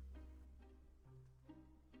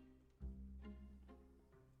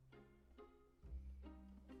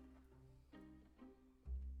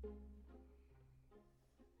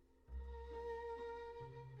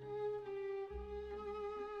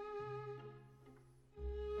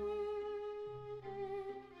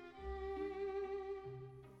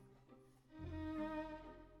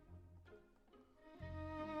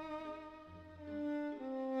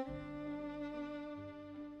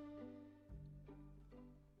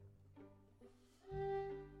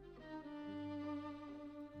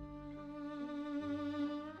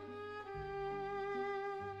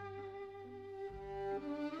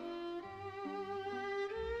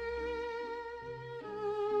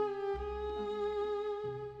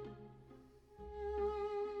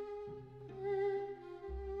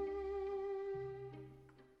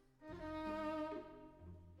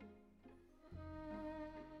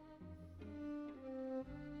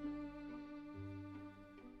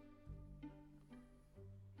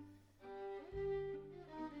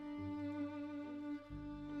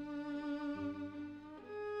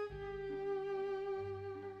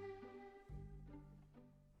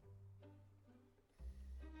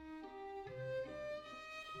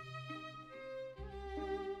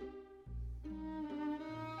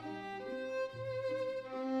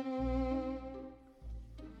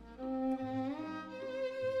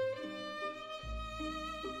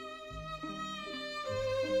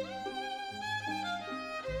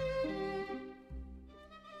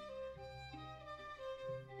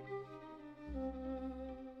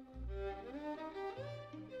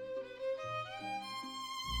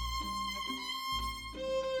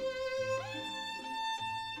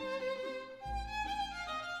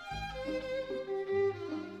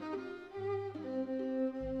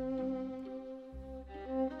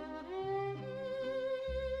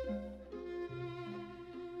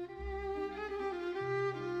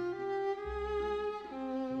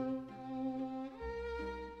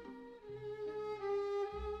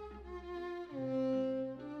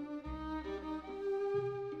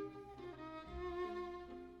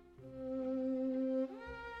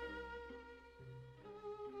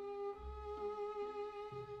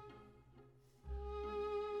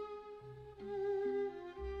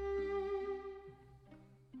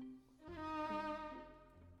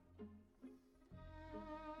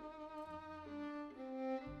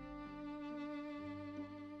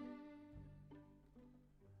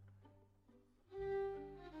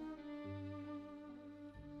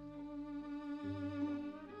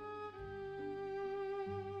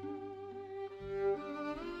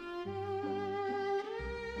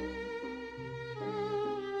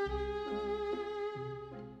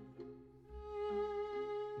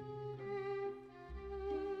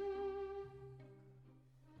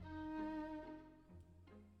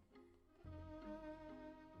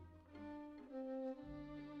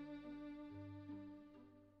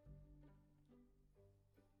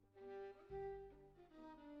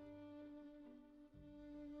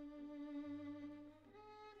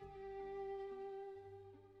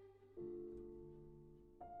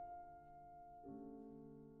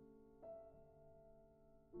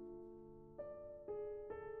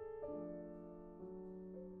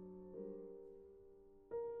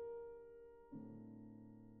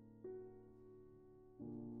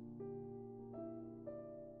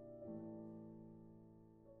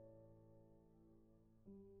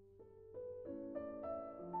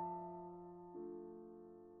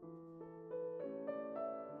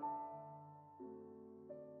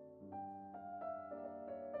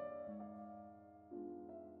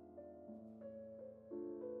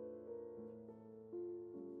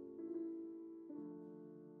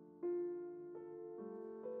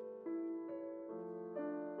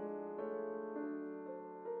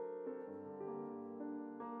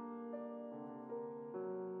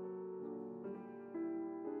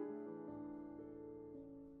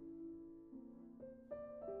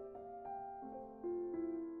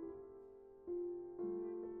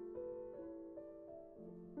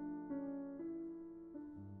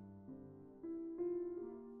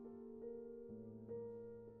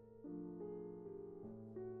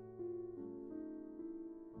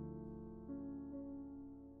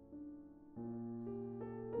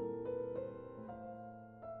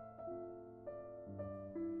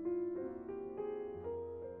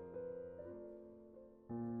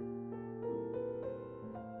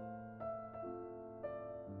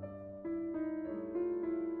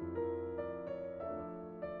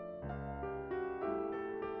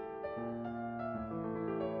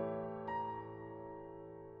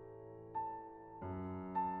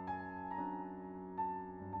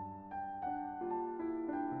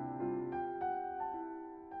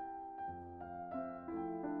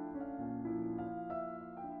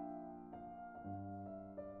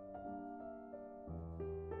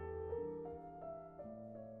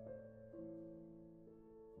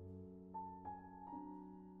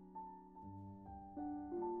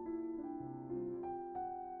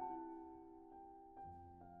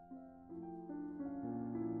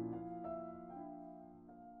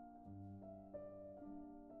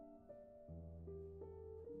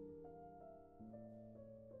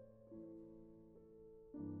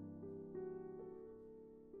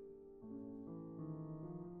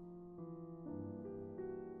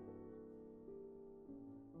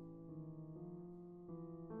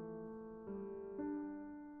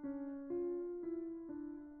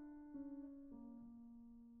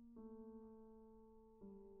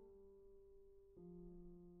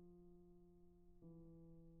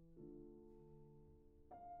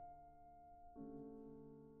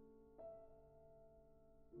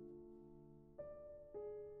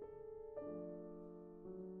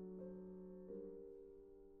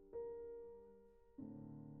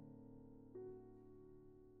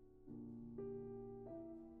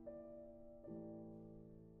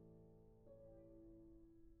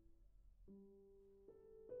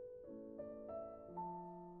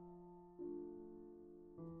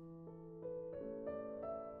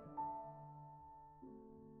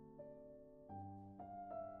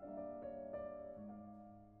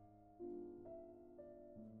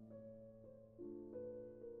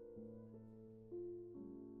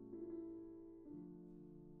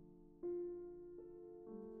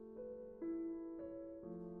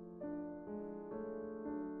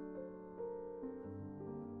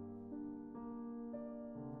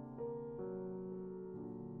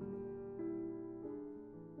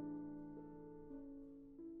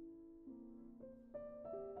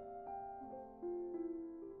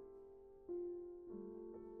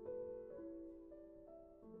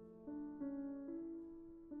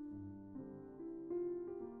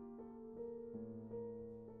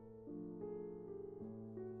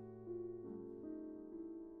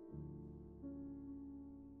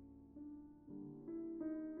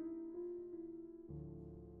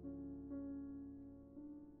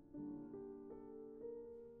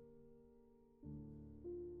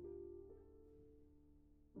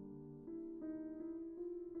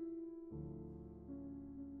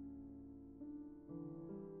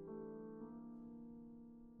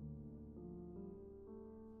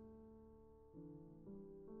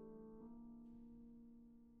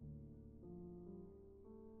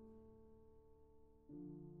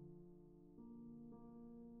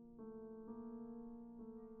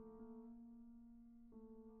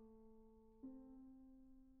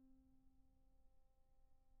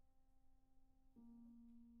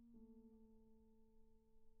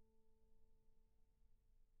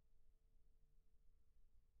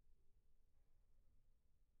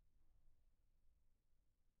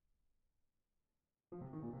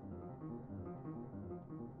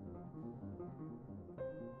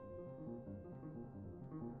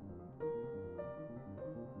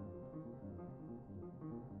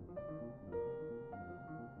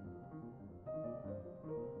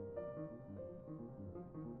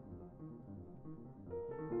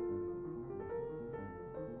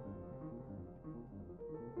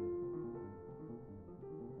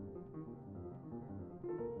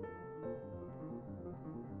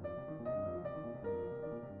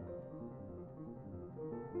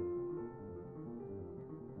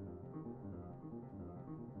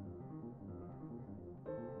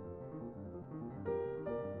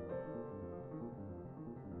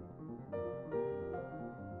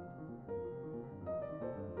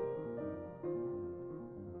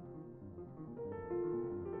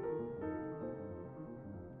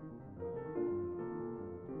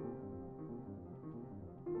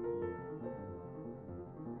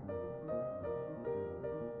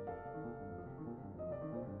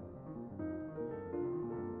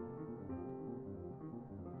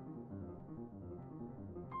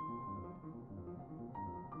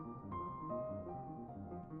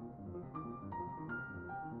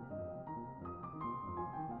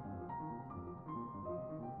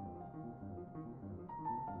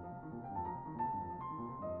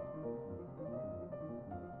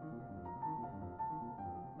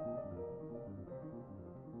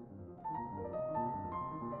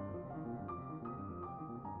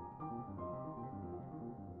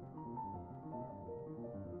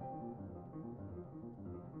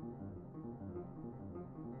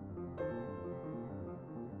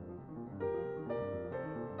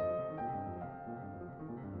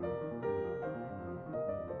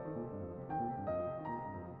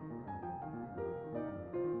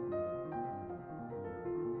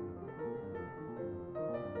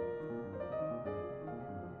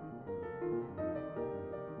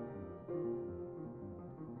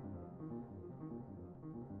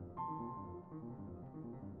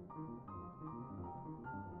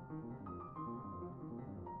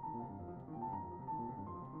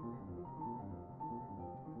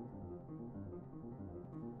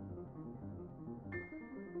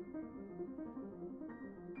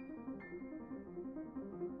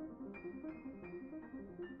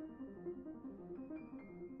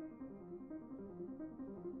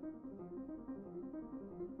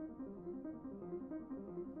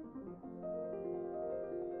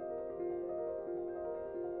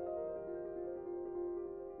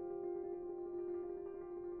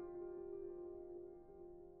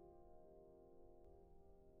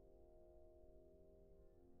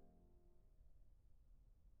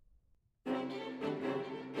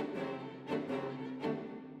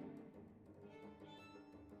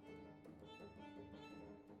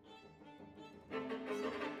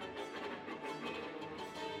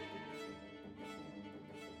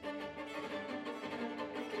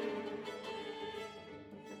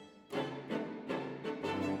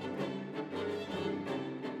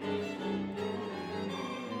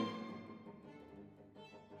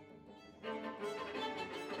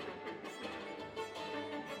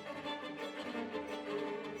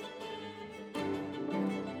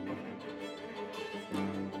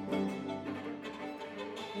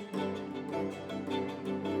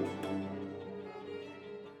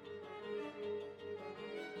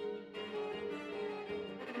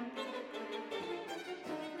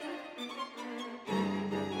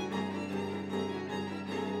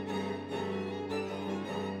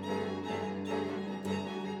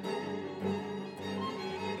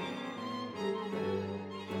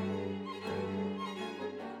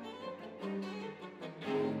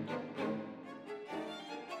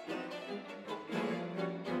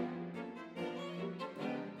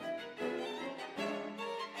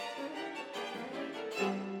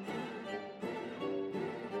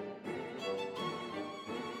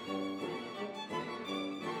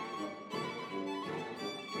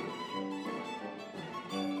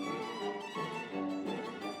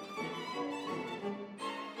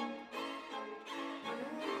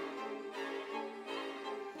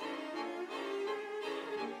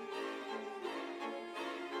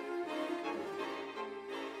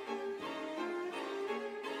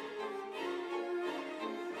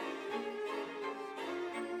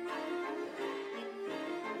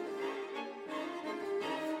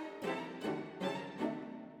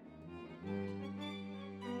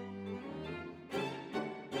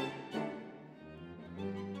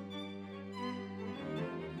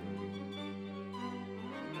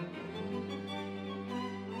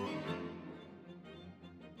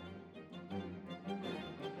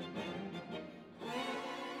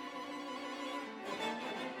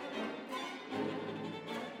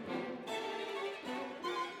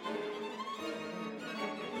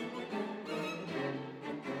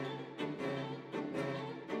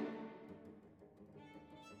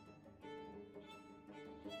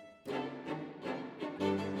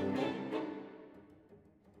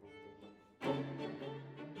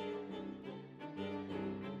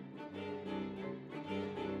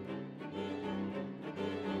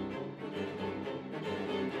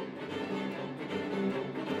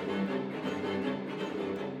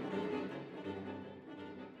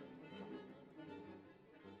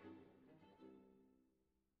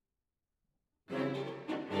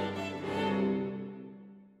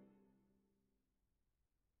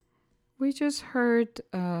 We just heard,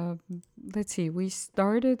 let's see, we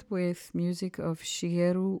started with music of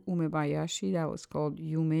Shigeru Umebayashi. That was called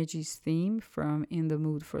Yumeji's Theme from In the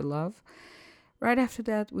Mood for Love. Right after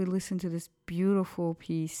that, we listened to this beautiful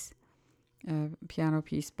piece, piano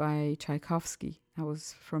piece by Tchaikovsky. That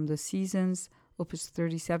was from the Seasons, Opus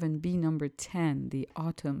 37, B number 10, the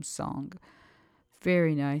Autumn Song.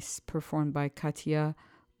 Very nice, performed by Katia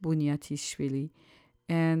Bunyatishvili.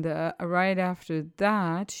 And right after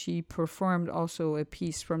that, she performed also a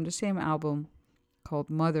piece from the same album called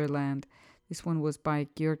Motherland. This one was by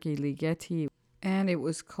Gheorghe Ligeti, and it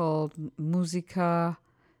was called Musica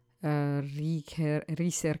Ricercata,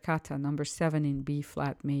 number 7 in B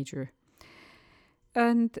flat major.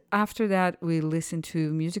 And after that, we listened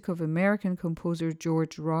to music of American composer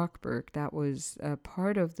George Rochberg. That was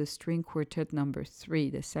part of the String Quartet number 3,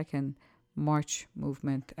 the second March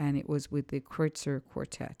movement, and it was with the Kreutzer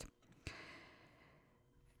Quartet.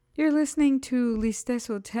 You're listening to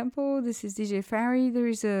L'Istesso Tempo. This is DJ Fari. There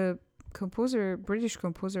is a composer, British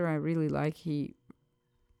composer I really like.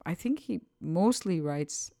 I think he mostly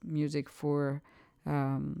writes music for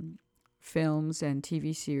films and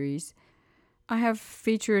TV series. I have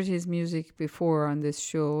featured his music before on this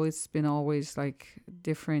show. It's been always like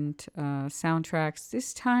different soundtracks.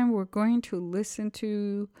 This time we're going to listen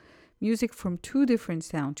to music from 2 different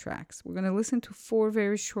soundtracks. We're going to listen to 4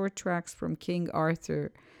 very short tracks from King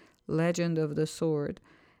Arthur, Legend of the Sword.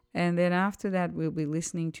 And then after that, we'll be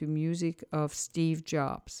listening to music of Steve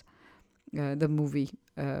Jobs, the movie,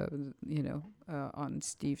 on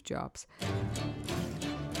Steve Jobs.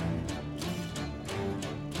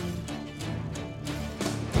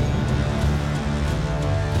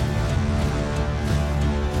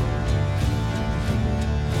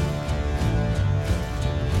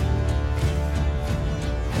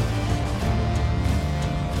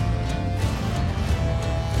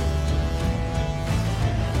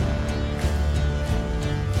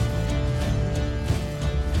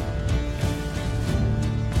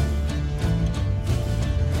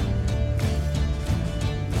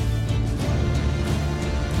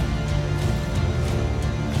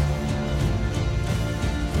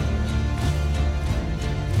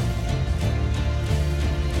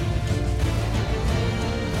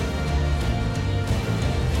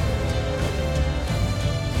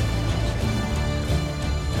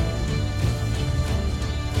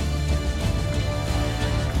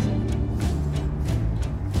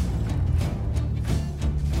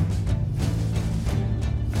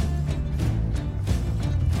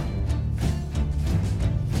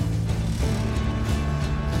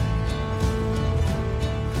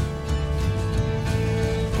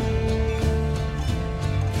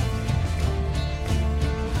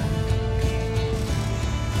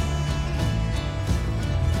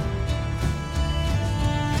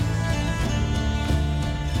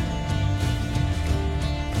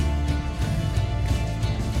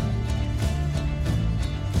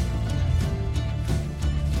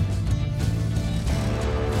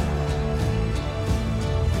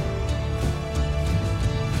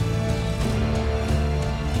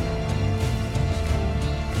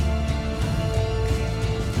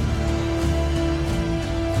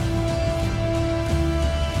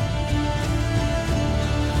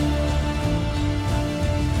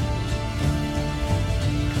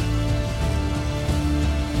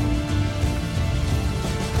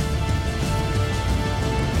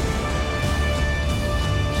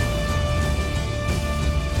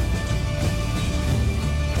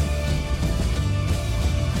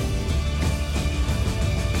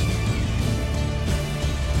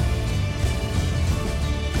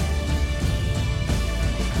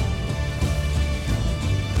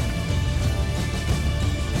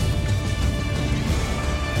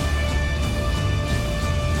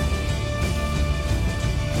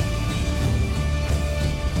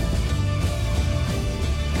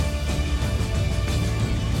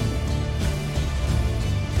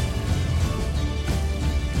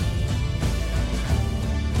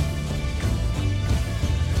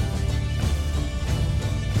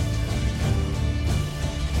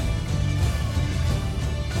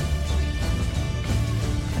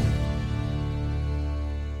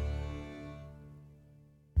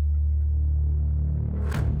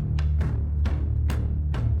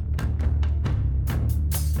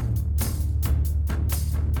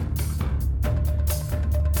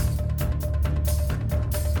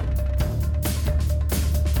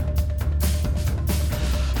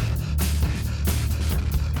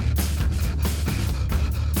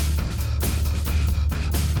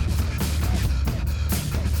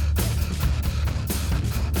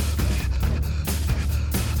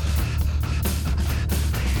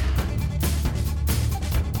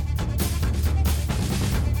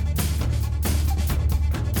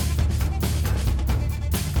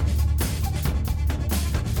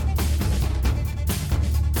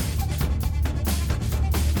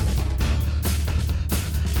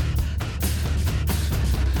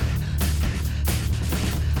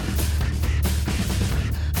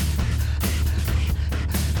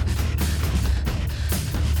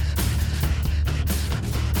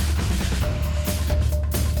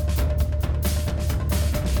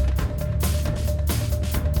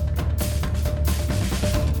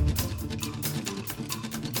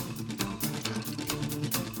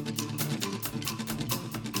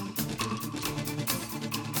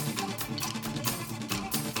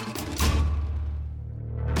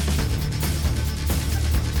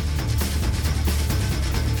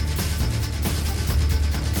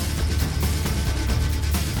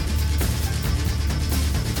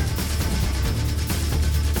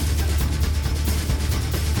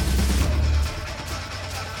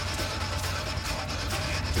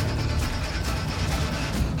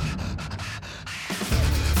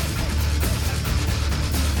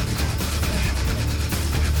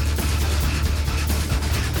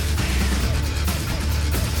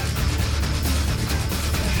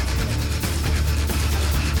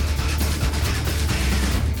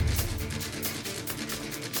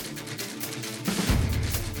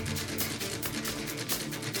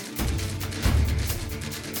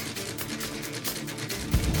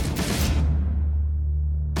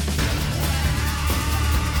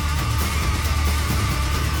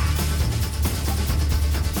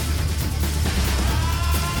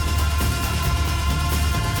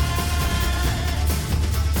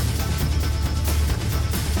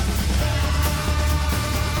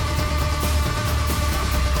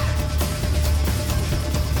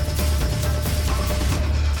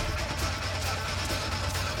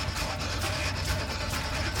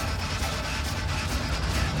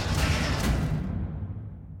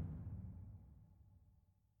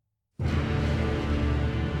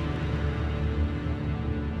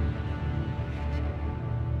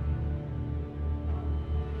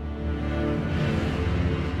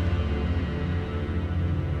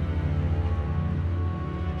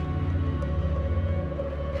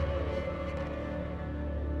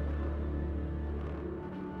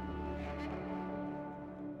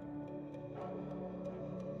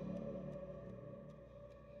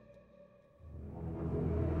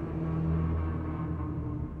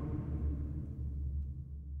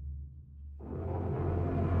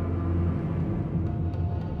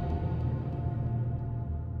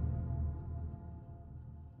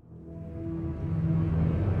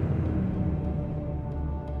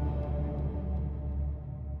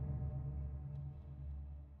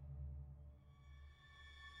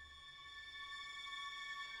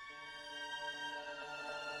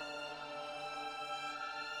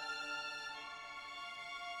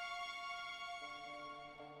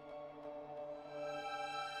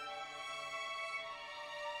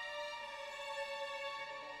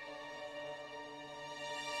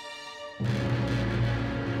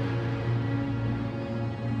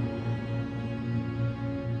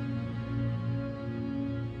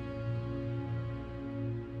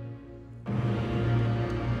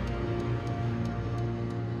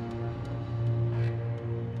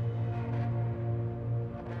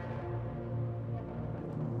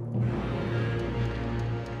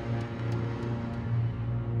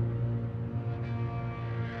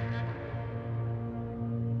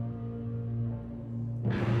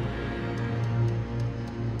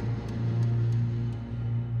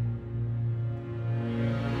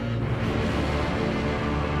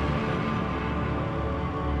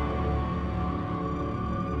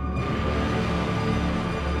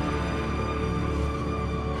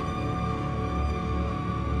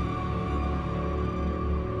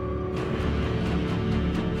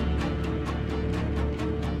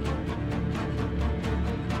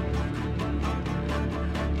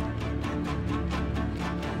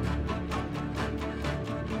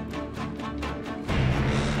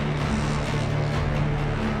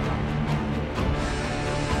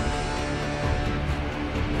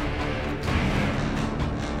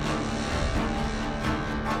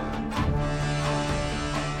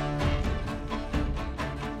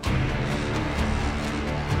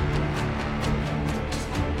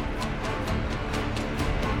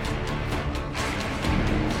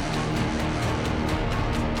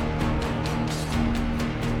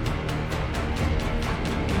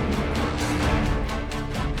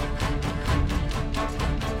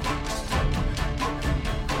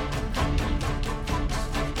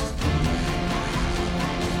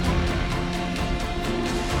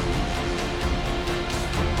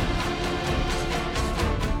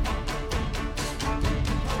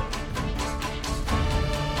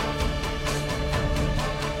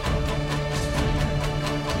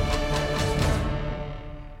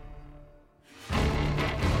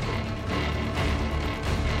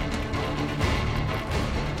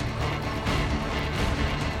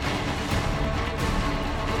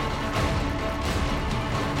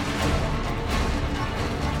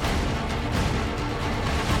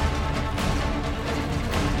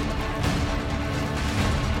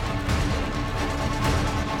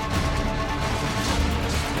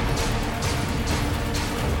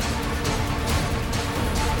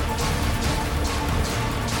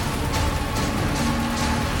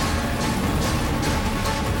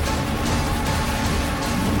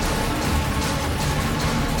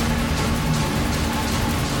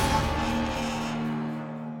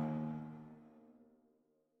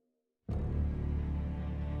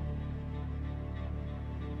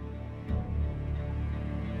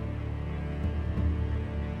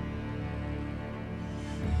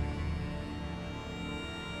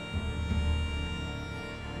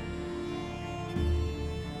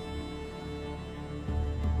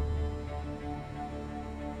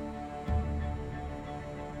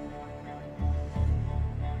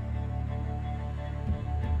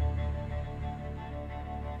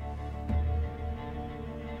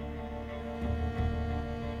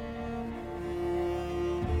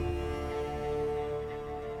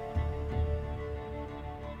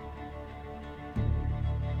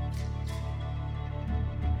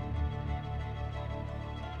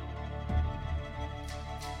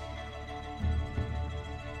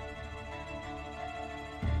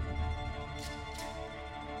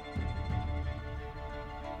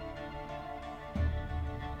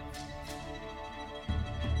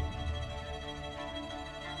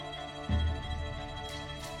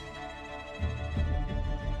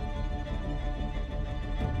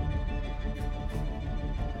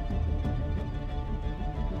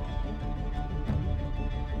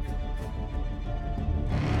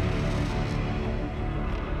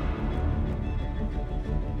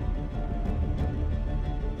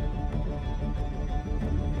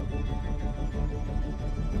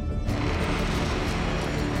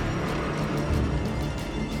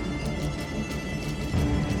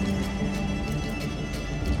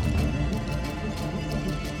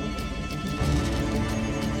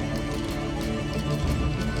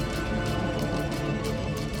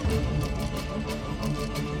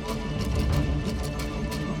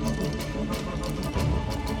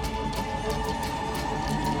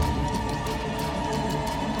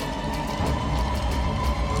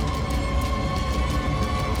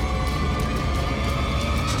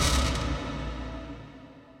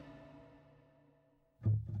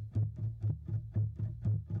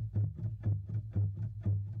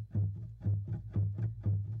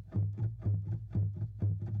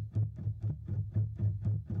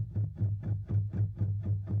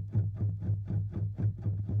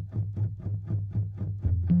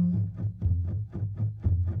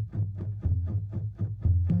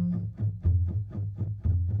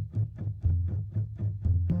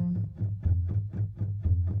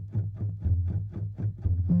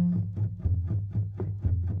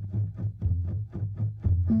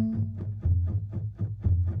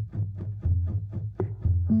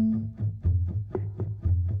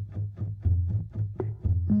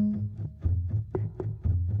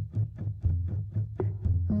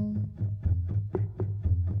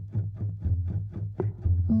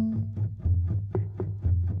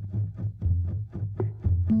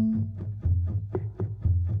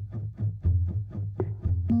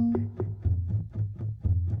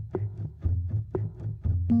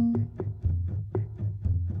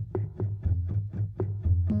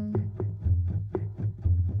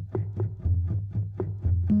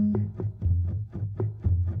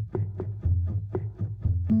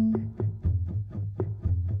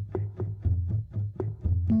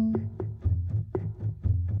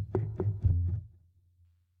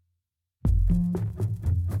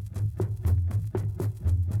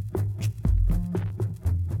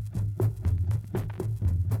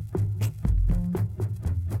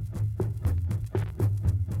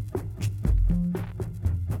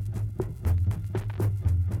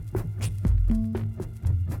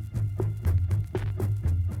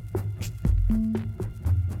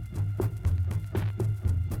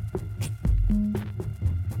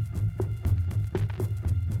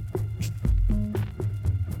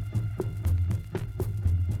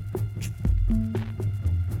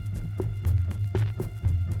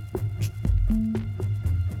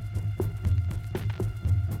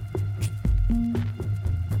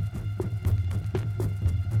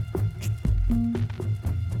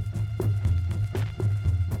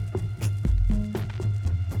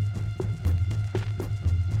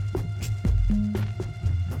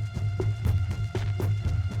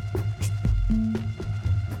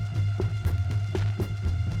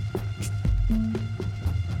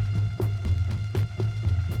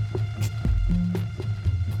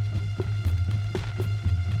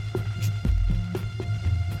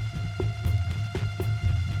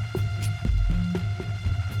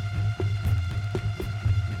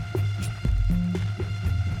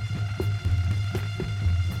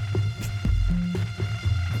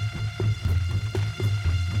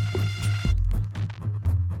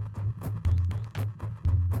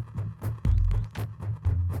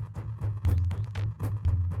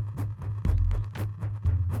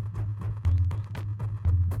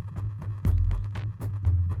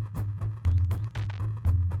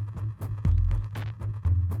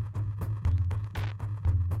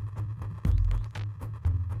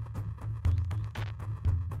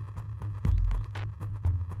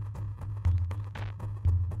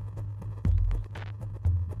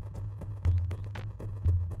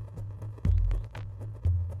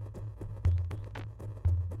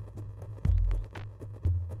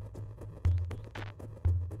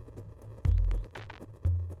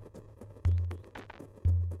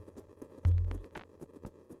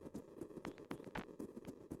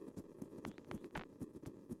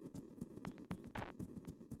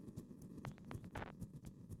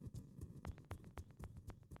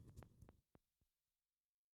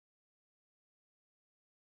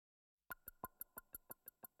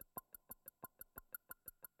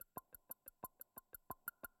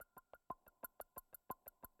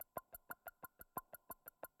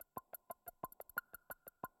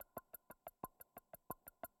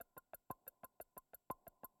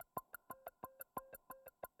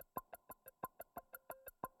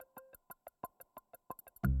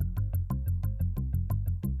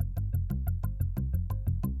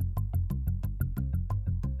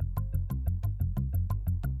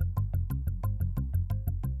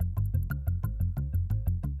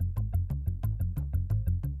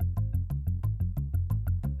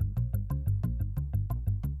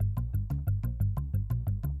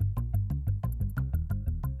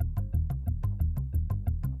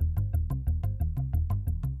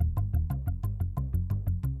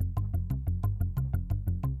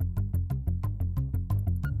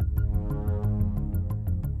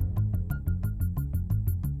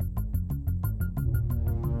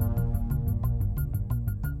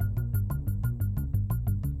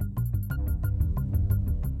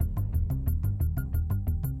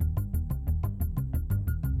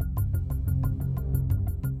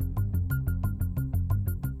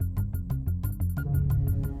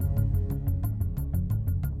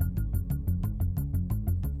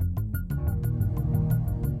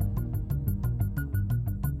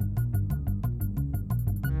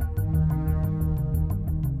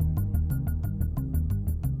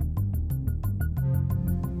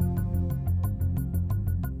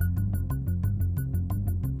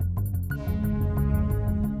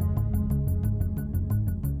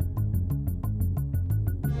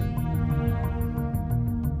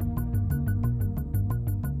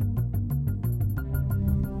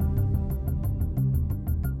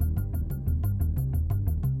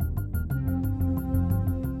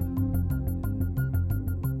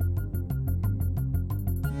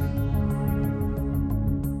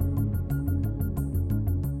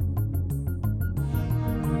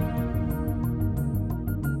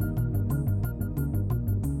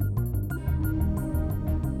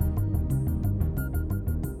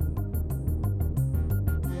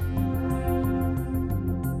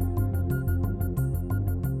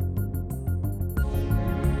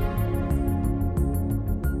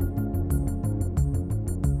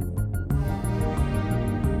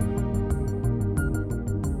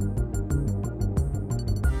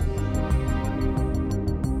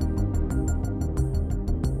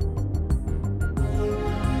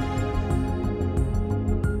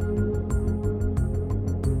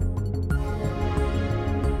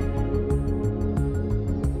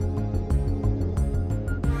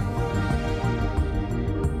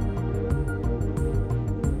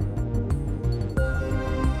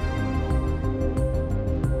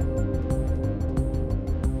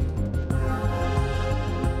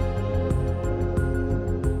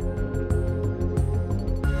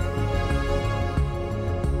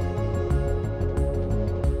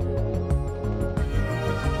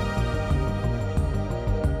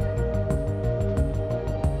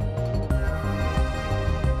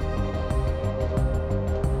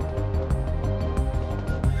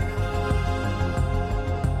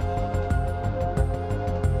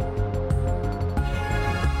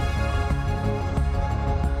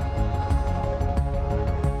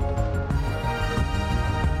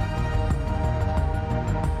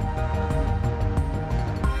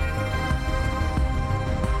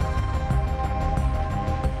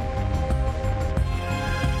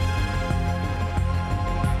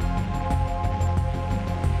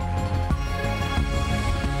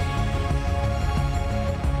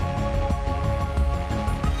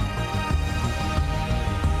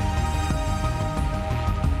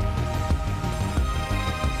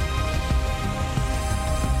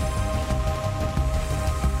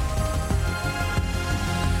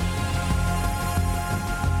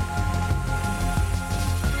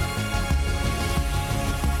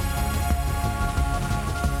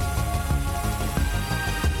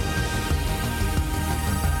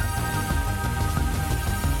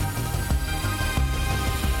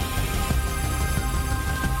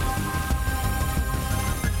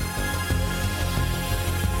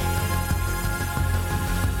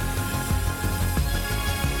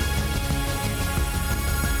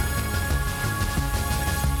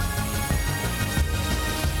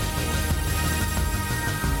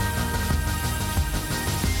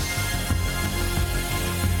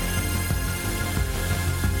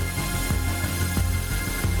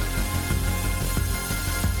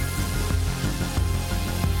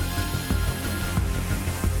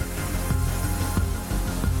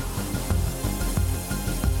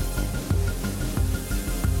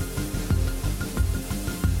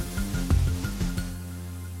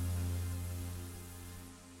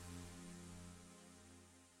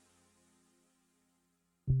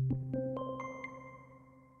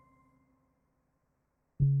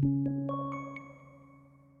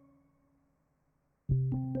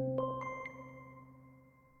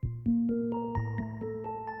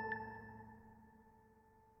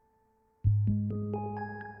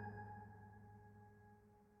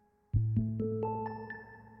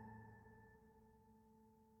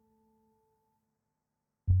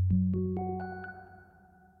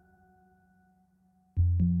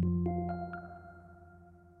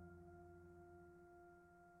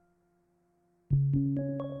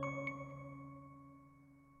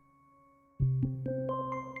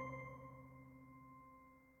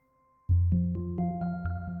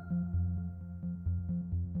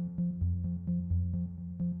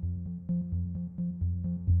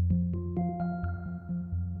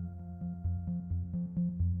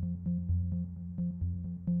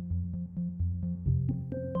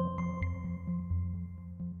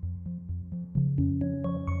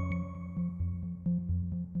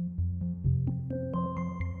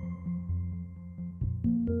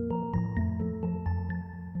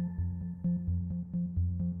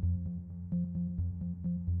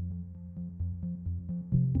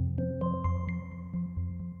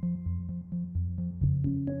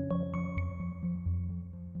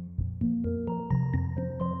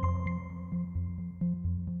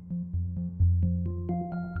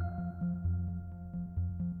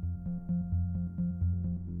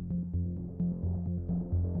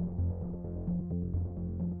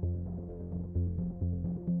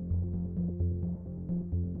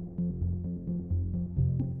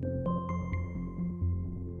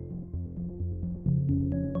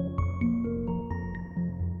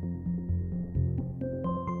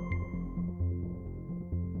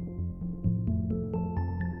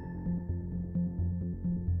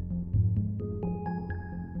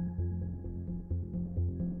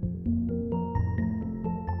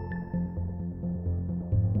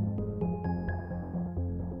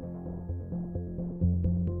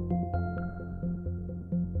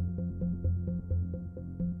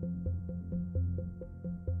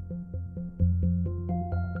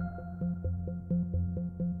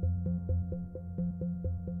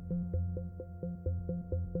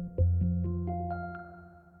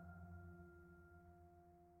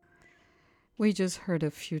 We just heard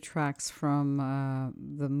a few tracks from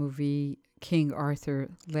the movie King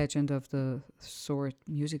Arthur, Legend of the Sword,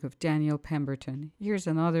 music of Daniel Pemberton. Here's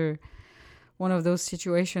another one of those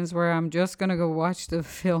situations where I'm just going to go watch the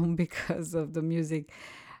film because of the music.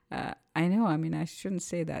 I know, I mean, I shouldn't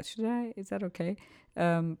say that, should I? Is that okay?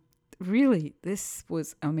 Really, this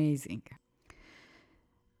was amazing.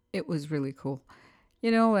 It was really cool.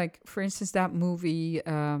 You know, like, for instance, that movie,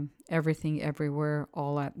 Everything Everywhere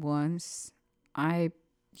All at Once. I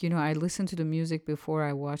listened to the music before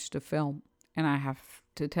I watched the film. And I have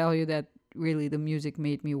to tell you that really the music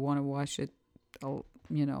made me want to watch it,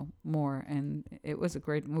 more. And it was a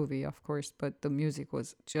great movie, of course, but the music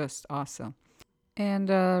was just awesome. And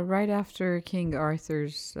right after King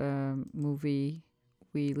Arthur's movie,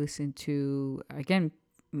 we listened to, again,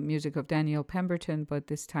 music of Daniel Pemberton, but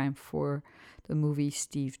this time for the movie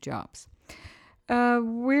Steve Jobs.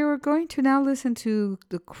 We're going to now listen to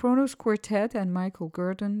the Kronos Quartet and Michael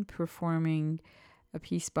Gurdon performing a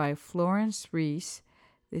piece by Florence Reese.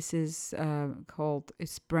 This is called,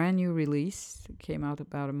 it's brand new release. It came out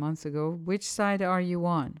about a month ago. Which Side Are You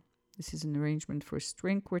On? This is an arrangement for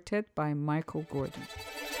string quartet by Michael Gordon.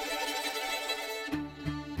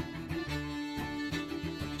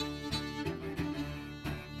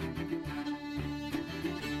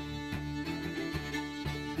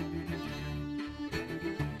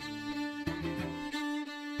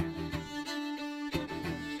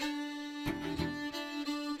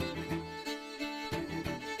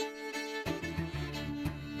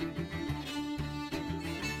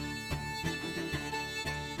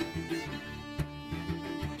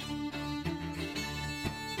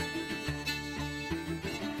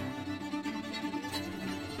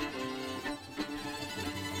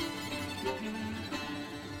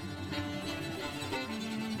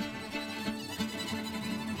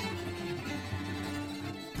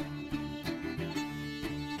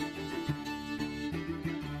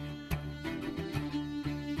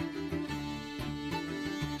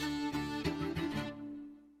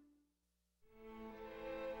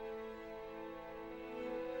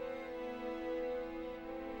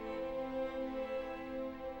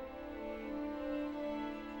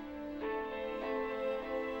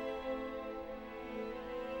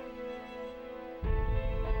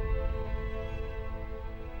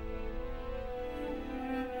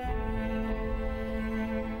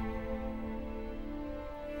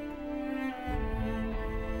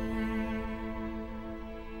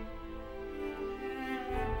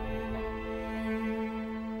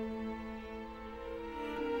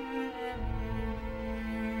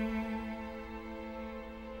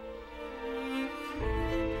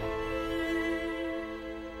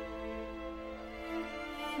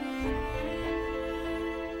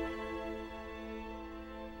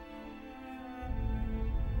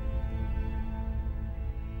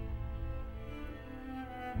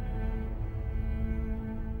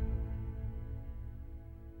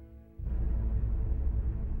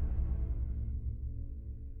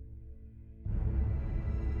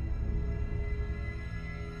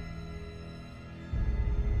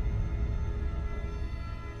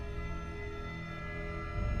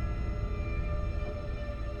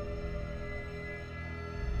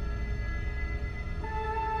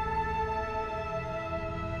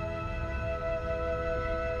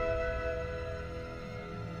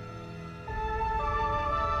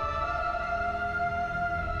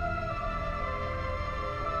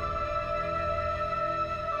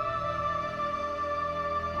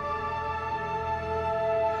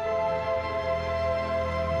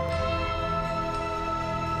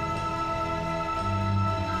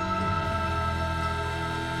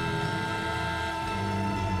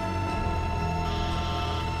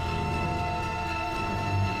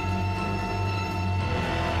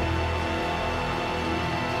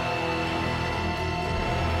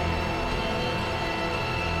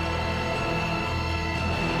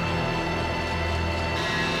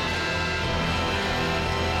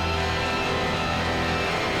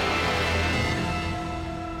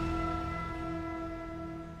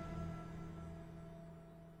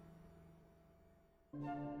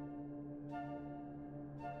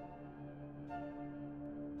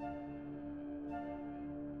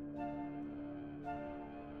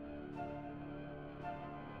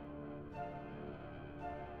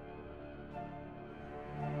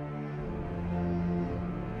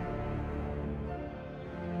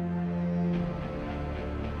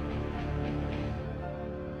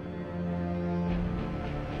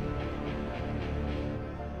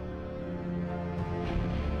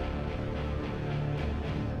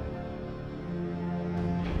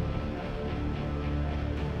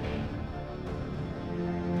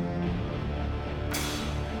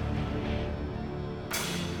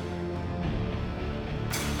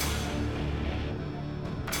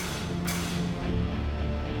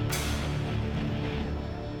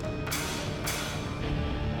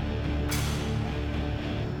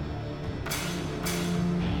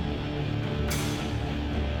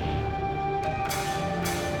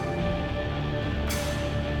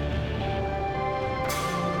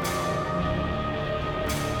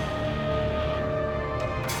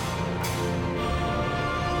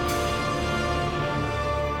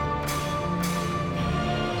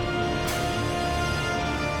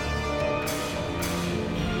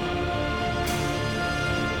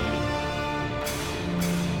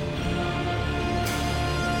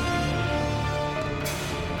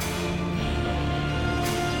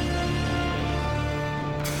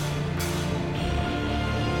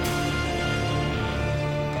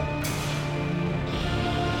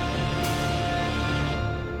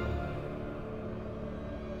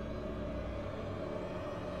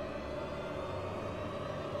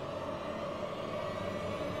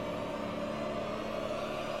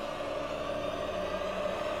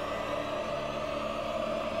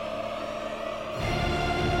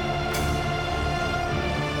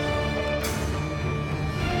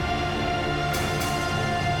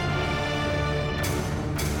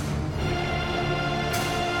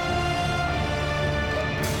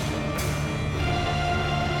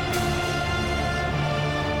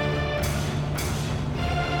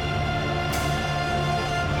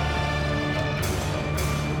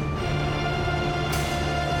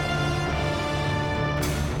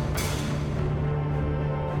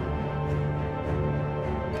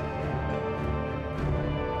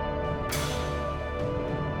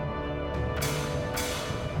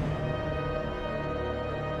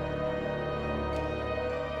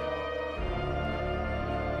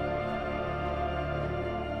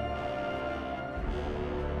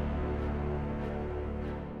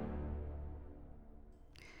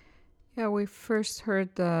 Yeah, we first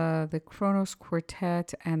heard the Kronos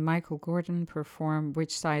Quartet and Michael Gordon perform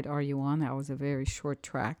Which Side Are You On? That was a very short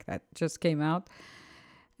track that just came out.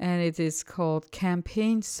 And it is called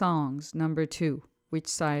Campaign Songs number 2. Which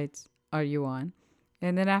Side Are You On?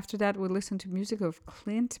 And then after that, we listened to music of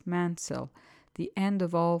Clint Mansell. The End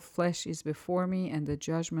of All Flesh is Before Me and the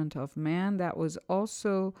Judgment of Man. That was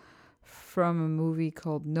also from a movie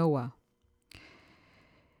called Noah.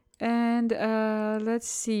 And let's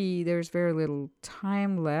see, there's very little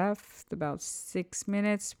time left, about 6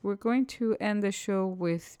 minutes. We're going to end the show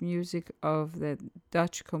with music of the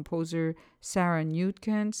Dutch composer Sarah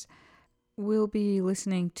Neutkens. We'll be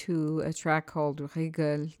listening to a track called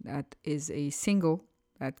Regel, that is a single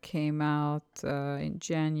that came out in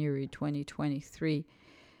January 2023.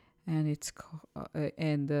 And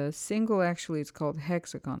and the single actually is called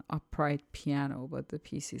Hexagon Upright Piano, but the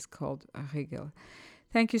piece is called Regel.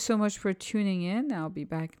 Thank you so much for tuning in. I'll be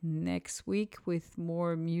back next week with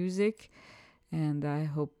more music, and I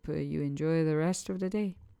hope you enjoy the rest of the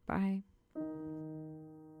day. Bye.